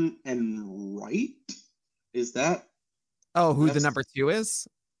Morton and Wright, is that? Oh, who the number 2 is?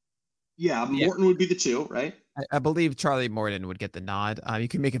 Yeah, Morton would be the 2, right? I believe Charlie Morton would get the nod. You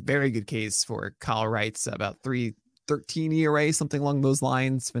can make a very good case for Kyle Wright's about 3.13 ERA, something along those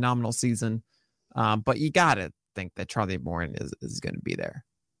lines. Phenomenal season. But you got to think that Charlie Morton is going to be there.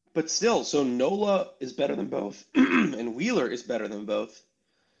 But still, so Nola is better than both, and Wheeler is better than both.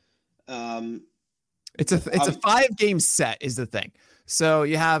 It's a 5-game set is the thing. So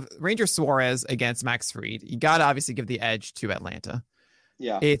you have Ranger Suarez against Max Fried. You got to obviously give the edge to Atlanta.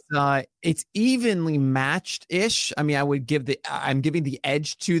 Yeah, it's evenly matched ish. I mean, I'm giving the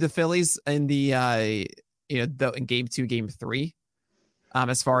edge to the Phillies in the in game 2, game 3,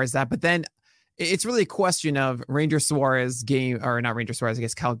 as far as that. But then it's really a question of Ranger Suarez game, or not Ranger Suarez, I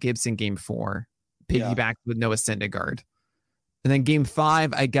guess Kyle Gibson game 4, piggyback with Noah Syndergaard. And then game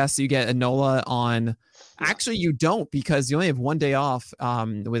 5, I guess you get Enola on. Actually, you don't, because you only have 1 day off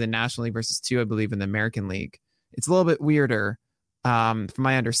with the National League versus 2, I believe, in the American League. It's a little bit weirder, from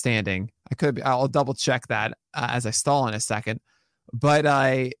my understanding. I'll double check that as I stall in a second. But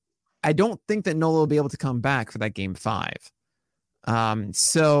I don't think that Nola will be able to come back for that game 5.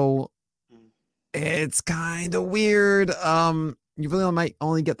 So it's kind of weird. You really might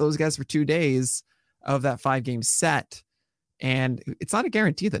only get those guys for 2 days of that 5-game set. And it's not a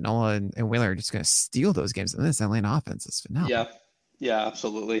guarantee that Nola and Wheeler are just going to steal those games. And this Atlanta offense is phenomenal. Yeah,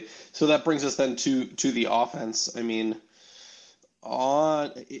 absolutely. So that brings us then to the offense. I mean,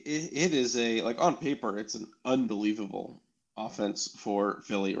 it is on paper, it's an unbelievable offense for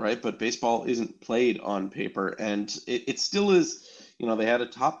Philly, right? But baseball isn't played on paper, and it still is. They had a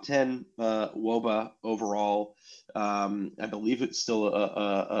top 10 WOBA overall. I believe it's still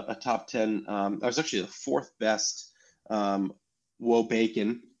a top 10. That was actually the 4th best.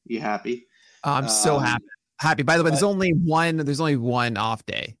 Bacon, you happy? I'm so happy. By the way, there's only one off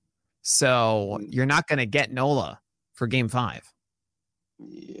day, so you're not going to get Nola for game 5.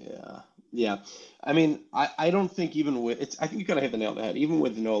 Yeah. I mean, I don't think even with I think you kind of hit the nail on the head. Even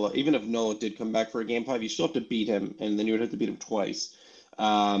with Nola, even if Nola did come back for a game 5, you still have to beat him, and then you would have to beat him twice.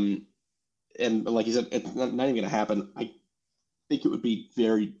 And like you said, it's not even going to happen. I think it would be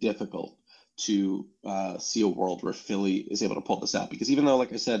very difficult to see a world where Philly is able to pull this out, because even though,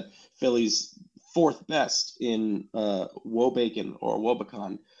 like I said, Philly's 4th best in Wobacon or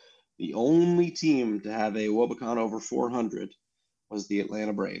Wobacon, the only team to have a Wobacon over 400 was the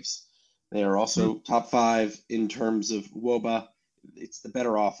Atlanta Braves. They are also top 5 in terms of WOBA. It's the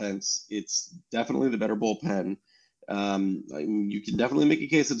better offense. It's definitely the better bullpen. You can definitely make a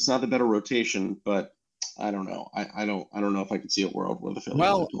case that it's not the better rotation, but I don't know. I don't know if I could see a world where the Phillies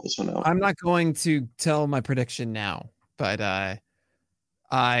would pull this one out. I'm not going to tell my prediction now, but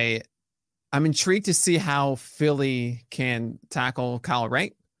I'm intrigued to see how Philly can tackle Kyle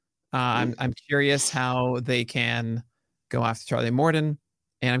Wright. I'm curious how they can go after Charlie Morton,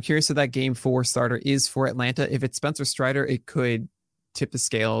 and I'm curious if that Game 4 starter is for Atlanta. If it's Spencer Strider, it could tip the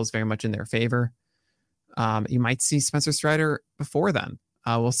scales very much in their favor. You might see Spencer Strider before then.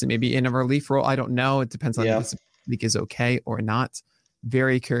 We'll see, maybe in a relief role. I don't know. It depends on if this week is okay or not.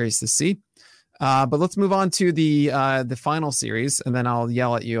 Very curious to see. But let's move on to the final series, and then I'll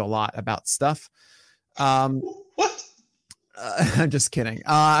yell at you a lot about stuff. What? I'm just kidding.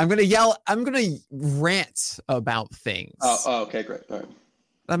 I'm gonna rant about things. Oh, okay, great. All right.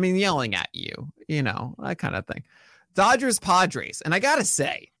 I mean, yelling at you, that kind of thing. Dodgers Padres, and I gotta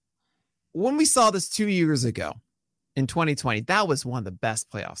say, when we saw this 2 years ago in 2020, that was one of the best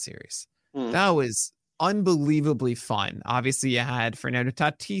playoff series. That was unbelievably fun. Obviously, you had Fernando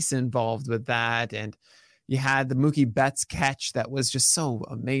Tatis involved with that, and you had the Mookie Betts catch that was just so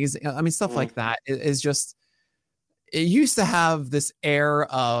amazing. I mean, stuff like that is just, it used to have this air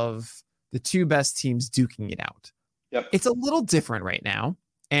of the two best teams duking it out. Yep. It's a little different right now,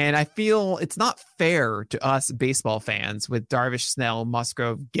 and I feel it's not fair to us baseball fans with Darvish, Snell,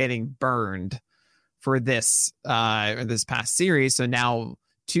 Musgrove getting burned for this past series. So now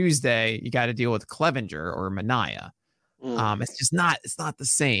Tuesday, you got to deal with Clevenger or Manaea. It's not the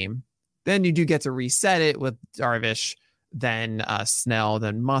same. Then you do get to reset it with Darvish, then Snell,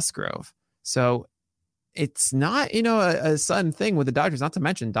 then Musgrove. So it's not, a sudden thing with the Dodgers, not to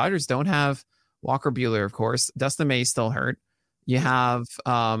mention Dodgers don't have Walker Buehler, of course. Dustin May is still hurt. You have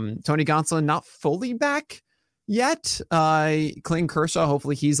Tony Gonsolin not fully back yet. Clayton Kershaw,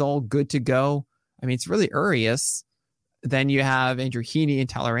 hopefully he's all good to go. I mean, it's really Urias. Then you have Andrew Heaney and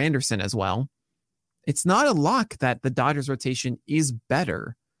Tyler Anderson as well. It's not a lock that the Dodgers rotation is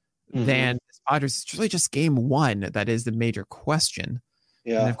better than the Padres. It's really just game 1 that is the major question.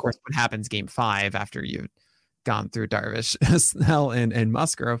 Yeah. And of course, what happens game 5 after you've gone through Darvish, Snell, and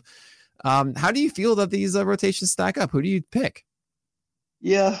Musgrove. How do you feel that these rotations stack up? Who do you pick?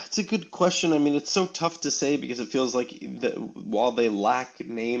 Yeah, it's a good question. I mean, it's so tough to say because it feels like while they lack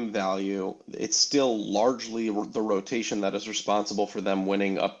name value, it's still largely the rotation that is responsible for them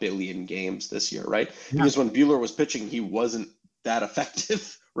winning a billion games this year, right? Yeah. Because when Buehler was pitching, he wasn't that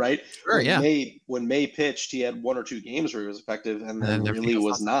effective, right? Sure, when May pitched, he had 1 or 2 games where he was effective, and then really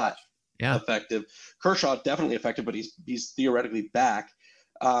was not effective. Kershaw definitely effective, but he's theoretically back.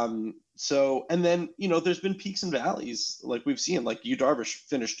 So, and then, there's been peaks and valleys like we've seen, like Darvish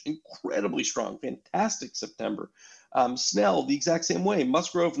finished incredibly strong, fantastic September. Snell, the exact same way.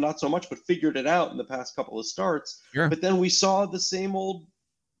 Musgrove, not so much, but figured it out in the past couple of starts. Sure. But then we saw the same old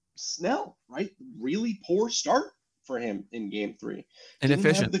Snell, right? Really poor start for him in game 3.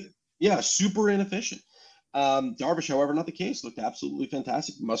 Inefficient. Super inefficient. Darvish, however, not the case. Looked absolutely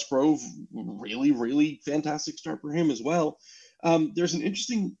fantastic. Musgrove, really, really fantastic start for him as well. There's an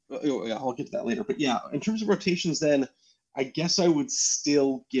interesting, I'll get to that later, but yeah, in terms of rotations, then I guess I would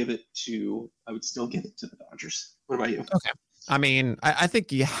still give it to the Dodgers. What about you? Okay. I mean, I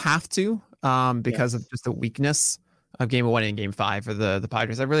think you have to, because of just the weakness of game 1 and game 5 for the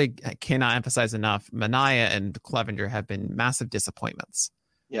Padres. I cannot emphasize enough. Manaea and Clevenger have been massive disappointments.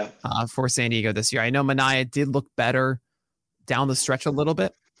 Yeah. For San Diego this year. I know Manaea did look better down the stretch a little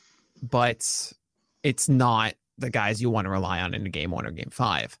bit, but it's not the guys you want to rely on in game 1 or game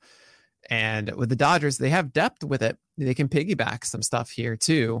 5. And with the Dodgers, they have depth with it. They can piggyback some stuff here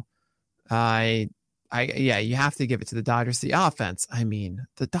too. You have to give it to the Dodgers. The offense, I mean,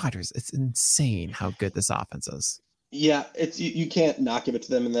 the Dodgers, it's insane how good this offense is. Yeah, it's you can't not give it to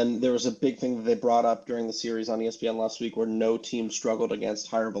them. And then there was a big thing that they brought up during the series on ESPN last week where no team struggled against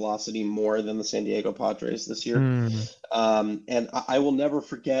higher velocity more than the San Diego Padres this year. And I will never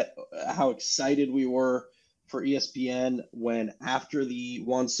forget how excited we were for ESPN when after the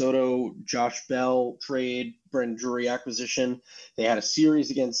Juan Soto, Josh Bell trade, Brendan Drury acquisition, they had a series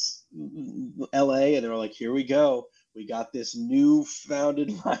against LA and they were like, here we go. We got this new founded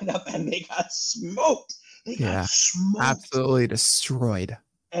lineup and they got smoked. They got smoked. Absolutely destroyed.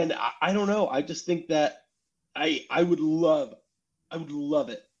 And I don't know. I just think that I would love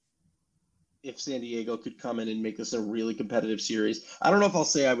it if San Diego could come in and make this a really competitive series. I don't know if I'll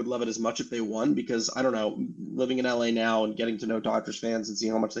say I would love it as much if they won, because I don't know, living in LA now and getting to know Dodgers fans and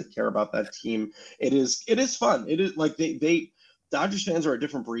seeing how much they care about that team, it is fun. It is like they Dodgers fans are a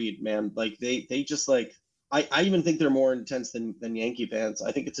different breed, man. Like they just like I even think they're more intense than Yankee fans.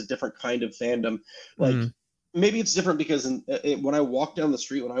 I think it's a different kind of fandom. Like maybe it's different because when I walk down the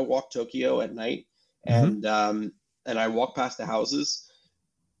street, when I walk Tokyo at night, and I walk past the houses,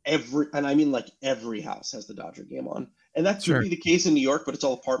 every house has the Dodger game on. And that could be the case in New York, but it's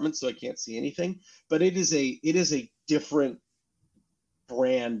all apartments, so I can't see anything. But it is a different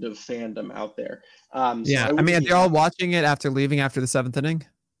brand of fandom out there. I mean, are they all watching it after leaving after the 7th inning?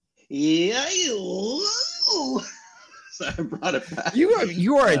 Yeah. So I brought it back.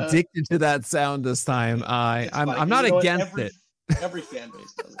 You are addicted to that sound this time. I'm not against it. Every fan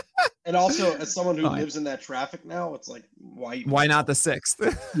base does it. And also, as someone who lives in that traffic now, it's like, why not the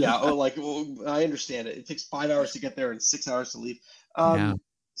 6th? Yeah, I understand it. It takes 5 hours to get there and 6 hours to leave.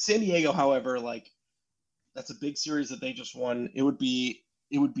 San Diego, however, like that's a big series that they just won. It would be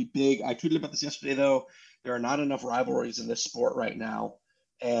big. I tweeted about this yesterday, though. There are not enough rivalries in this sport right now,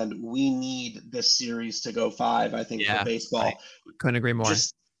 and we need this series to go 5. I think for baseball. I couldn't agree more.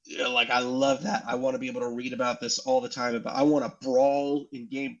 I love that. I want to be able to read about this all the time. I want a brawl in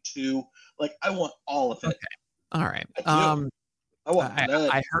game 2. Like I want all of it. Okay. All right. I want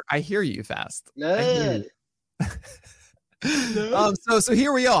blood. I hear you fast. Blood. So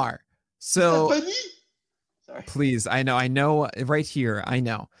here we are. So sorry. Please, I know right here. I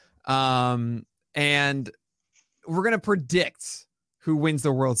know. And we're gonna predict who wins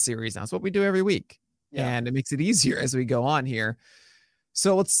the World Series. That's what we do every week. Yeah. And it makes it easier as we go on here.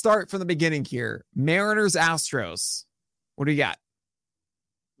 So let's start from the beginning here. Mariners, Astros. What do you got?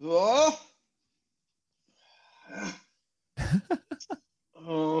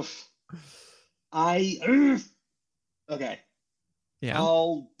 Okay. Yeah.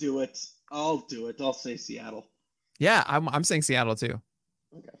 I'll do it. I'll say Seattle. Yeah, I'm saying Seattle too.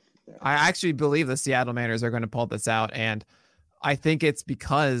 Okay. Yeah. I actually believe the Seattle Mariners are going to pull this out, and I think it's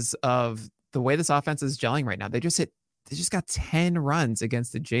because of the way this offense is gelling right now. They just got 10 runs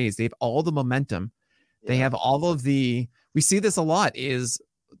against the Jays. They have all the momentum. They have all of we see this a lot is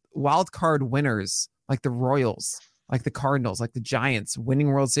wild card winners like the Royals, like the Cardinals, like the Giants winning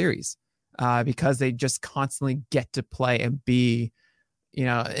World Series because they just constantly get to play and be, in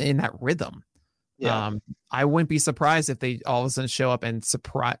that rhythm. Yeah. I wouldn't be surprised if they all of a sudden show up and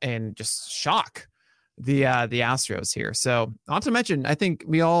surprise and just shock the Astros here. So not to mention, I think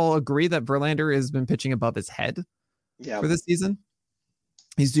we all agree that Verlander has been pitching above his head for this season.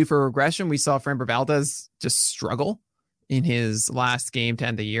 He's due for regression. We saw Framber Valdez just struggle in his last game to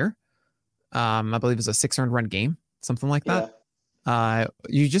end the year. I believe it was a 6 earned run game, something like that.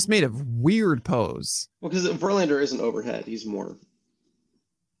 You just made a weird pose. Well, because Verlander isn't overhead. He's more.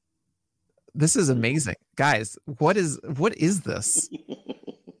 This is amazing, guys. What is this?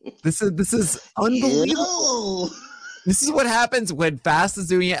 This is unbelievable. This is what happens when Fast is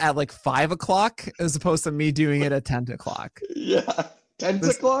doing it at like 5 o'clock as opposed to me doing it at 10 o'clock. Yeah. 10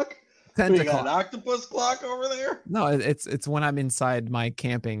 o'clock? 10 o'clock. Got an octopus clock over there? No, it's when I'm inside my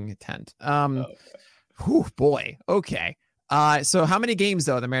camping tent. Whew, boy. Okay. So how many games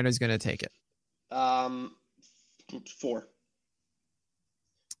though the Mariners going to take it? 4.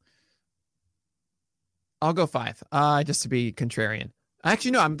 I'll go 5. Just to be contrarian.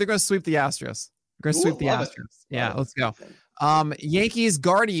 Actually, no, they're going to sweep the Astros. They're going to sweep the Astros. Yeah, let's go. Yankees,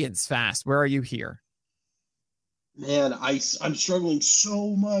 Guardians, Fast. Where are you here? Man, I'm struggling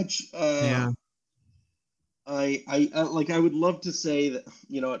so much. I would love to say that,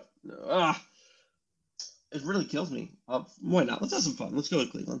 it really kills me. Why not? Let's have some fun. Let's go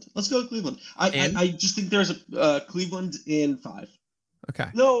with Cleveland. I just think there's a Cleveland in 5. Okay.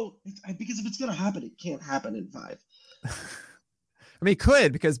 No, because if it's going to happen, it can't happen in 5. I mean, it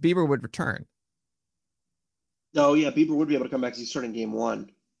could because Bieber would return. Oh, yeah, Bieber would be able to come back because he's starting game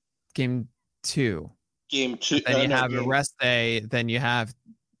 1. Game 2. Game 2. Then you have a rest day. Then you have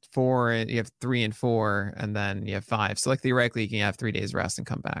 4. You have 3 and 4, and then you have 5. So, like theoretically, you can have 3 days rest and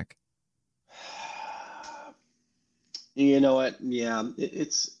come back. You know what? Yeah,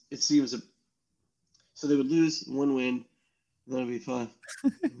 it seems. So they would lose 1 win. That'll be fun.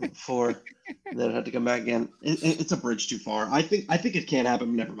 4. Then I'd have to come back again. It's a bridge too far. I think it can't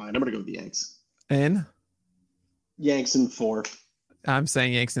happen. Never mind. I'm gonna go with the Yanks. In? Yanks in 4. I'm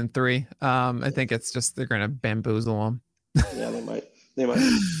saying Yanks in 3. I think it's just they're gonna bamboozle them. Yeah, they might.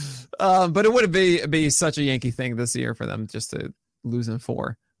 But it would be such a Yankee thing this year for them just to lose in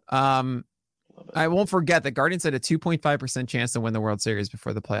 4. I won't forget that Guardians had a 2.5% chance to win the World Series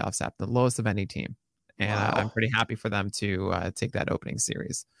before the playoffs happened, the lowest of any team. And I'm pretty happy for them to take that opening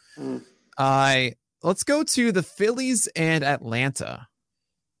series. Let's go to the Phillies and Atlanta.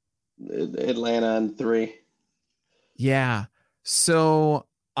 Atlanta in 3. Yeah. So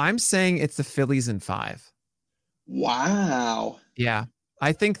I'm saying it's the Phillies in 5. Wow. Yeah.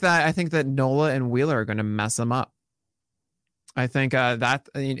 I think that Nola and Wheeler are going to mess them up. I think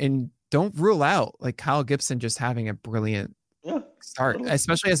and don't rule out like Kyle Gibson just having a brilliant start, totally.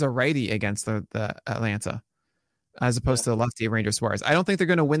 Especially as a righty against the Atlanta, as opposed to the lefty Ranger Suarez. I don't think they're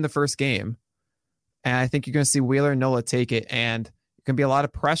going to win the first game. And I think you're going to see Wheeler and Nola take it. And it can be a lot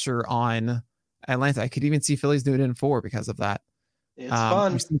of pressure on Atlanta. I could even see Phillies do it in 4 because of that. It's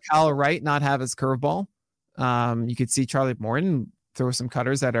fun. We've seen Kyle Wright not have his curveball. You could see Charlie Morton throw some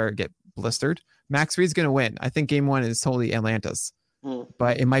cutters that get blistered. Max Fried's going to win. I think game 1 is totally Atlanta's.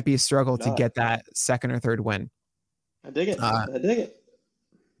 But it might be a struggle to get that second or third win. I dig it. I dig it.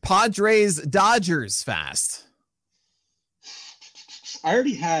 Padres Dodgers fast. I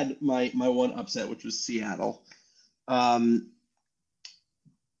already had my one upset, which was Seattle. But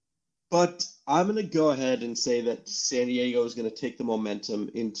I'm going to go ahead and say that San Diego is going to take the momentum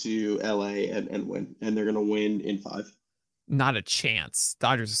into LA and win. And they're going to win in 5. Not a chance.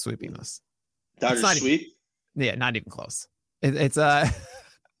 Dodgers are sweeping this. Dodgers sweep? Yeah, not even close. It's I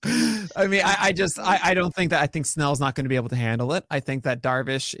mean, I don't think that. I think Snell's not going to be able to handle it. I think that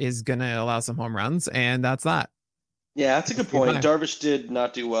Darvish is going to allow some home runs, and that's that. Yeah, that's a good point. Darvish did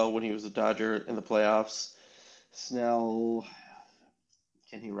not do well when he was a Dodger in the playoffs. Snell,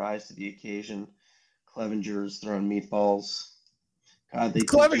 can he rise to the occasion? Clevenger's throwing meatballs. God,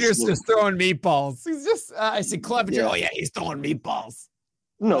 Clevenger's just throwing meatballs. He's just, I see Clevenger. Yeah. Oh, yeah, he's throwing meatballs.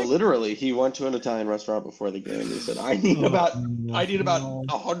 No, literally, he went to an Italian restaurant before the game. He said, "I need about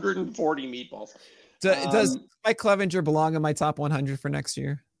 140 meatballs." Does Mike Clevenger belong in my top 100 for next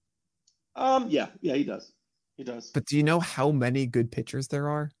year? Yeah, he does. He does. But do you know how many good pitchers there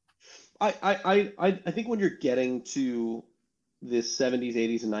are? I think when you're getting to the 70s,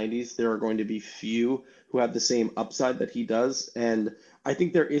 80s, and 90s, there are going to be few who have the same upside that he does, and I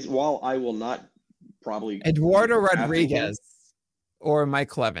think there is. While I will not probably Eduardo Rodriguez. Or Mike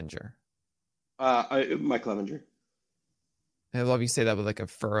Clevenger? Mike Clevenger. I love you say that with like a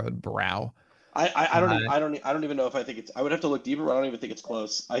furrowed brow. I don't even know if I think it's. I would have to look deeper, but I don't even think it's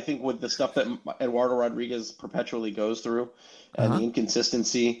close. I think with the stuff that Eduardo Rodriguez perpetually goes through, and the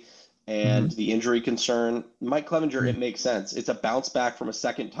inconsistency and the injury concern, Mike Clevenger, it makes sense. It's a bounce back from a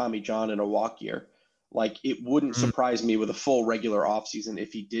second Tommy John in a walk year. Like, it wouldn't surprise me with a full regular offseason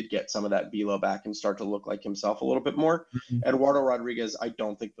if he did get some of that velo back and start to look like himself a little bit more. Eduardo Rodriguez, I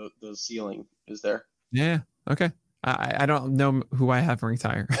don't think the ceiling is there. Yeah. Okay. I don't know who I have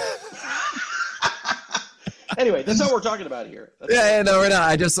retire. Anyway, that's not what we're talking about here. No, we're not.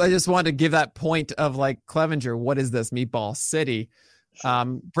 I just wanted to give that point of like Clevenger. What is this meatball city?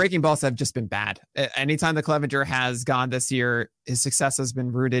 Breaking balls have just been bad. Anytime the Clevenger has gone this year, his success has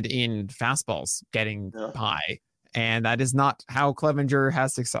been rooted in fastballs getting high, and that is not how Clevenger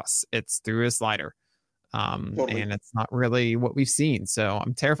has success. It's through his slider, and it's not really what we've seen. So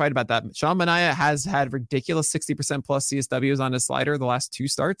I'm terrified about that. Sean Manaea has had ridiculous 60% plus CSWs on his slider the last 2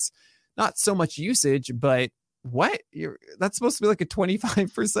 starts. Not so much usage, but that's supposed to be like a 25%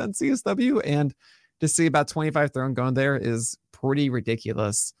 CSW, and to see about 25 thrown going there is pretty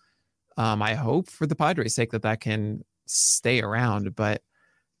ridiculous. I hope for the Padres' sake that can stay around, but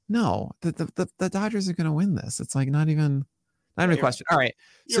no, the Dodgers are going to win this. It's like not even a question. All right,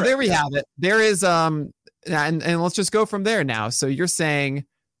 so there we have it. There is and let's just go from there now. So you're saying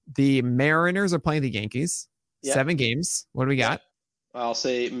the Mariners are playing the Yankees, 7 games. What do we got? I'll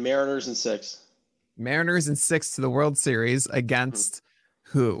say Mariners in 6. Mariners in 6 to the World Series against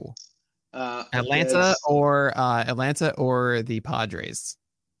who? Atlanta or the Padres?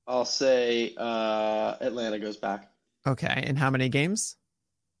 I'll say Atlanta goes back. Okay, and how many games?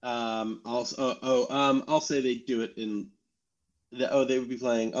 I'll say they do it in. They would be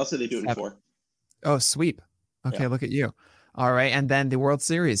playing. I'll say they do it in 4. Oh, sweep. Okay, look at you. All right, and then the World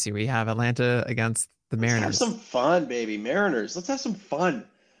Series here we have Atlanta against the Mariners. Let's have some fun, baby. Mariners. Let's have some fun.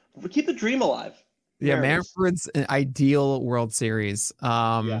 We keep the dream alive. Yeah, Manfred's an ideal World Series.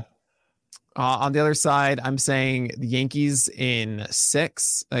 On the other side, I'm saying the Yankees in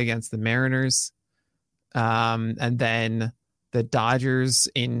 6 against the Mariners. And then the Dodgers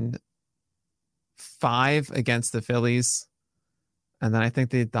in 5 against the Phillies. And then I think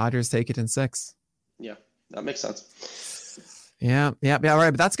the Dodgers take it in 6. Yeah, that makes sense. Yeah. All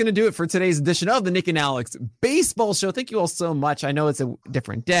right. But that's going to do it for today's edition of the Nick and Alex Baseball Show. Thank you all so much. I know it's a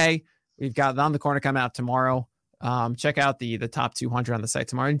different day. We've got On the Corner coming out tomorrow. Check out the top 200 on the site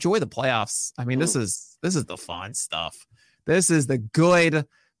tomorrow. Enjoy the playoffs. I mean, this is the fun stuff. This is the good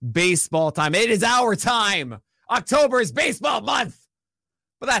baseball time. It is our time. October is baseball month.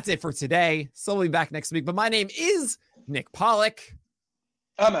 But that's it for today. So we'll be back next week. But my name is Nick Pollock.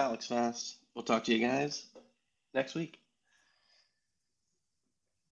 I'm Alex Fast. We'll talk to you guys next week.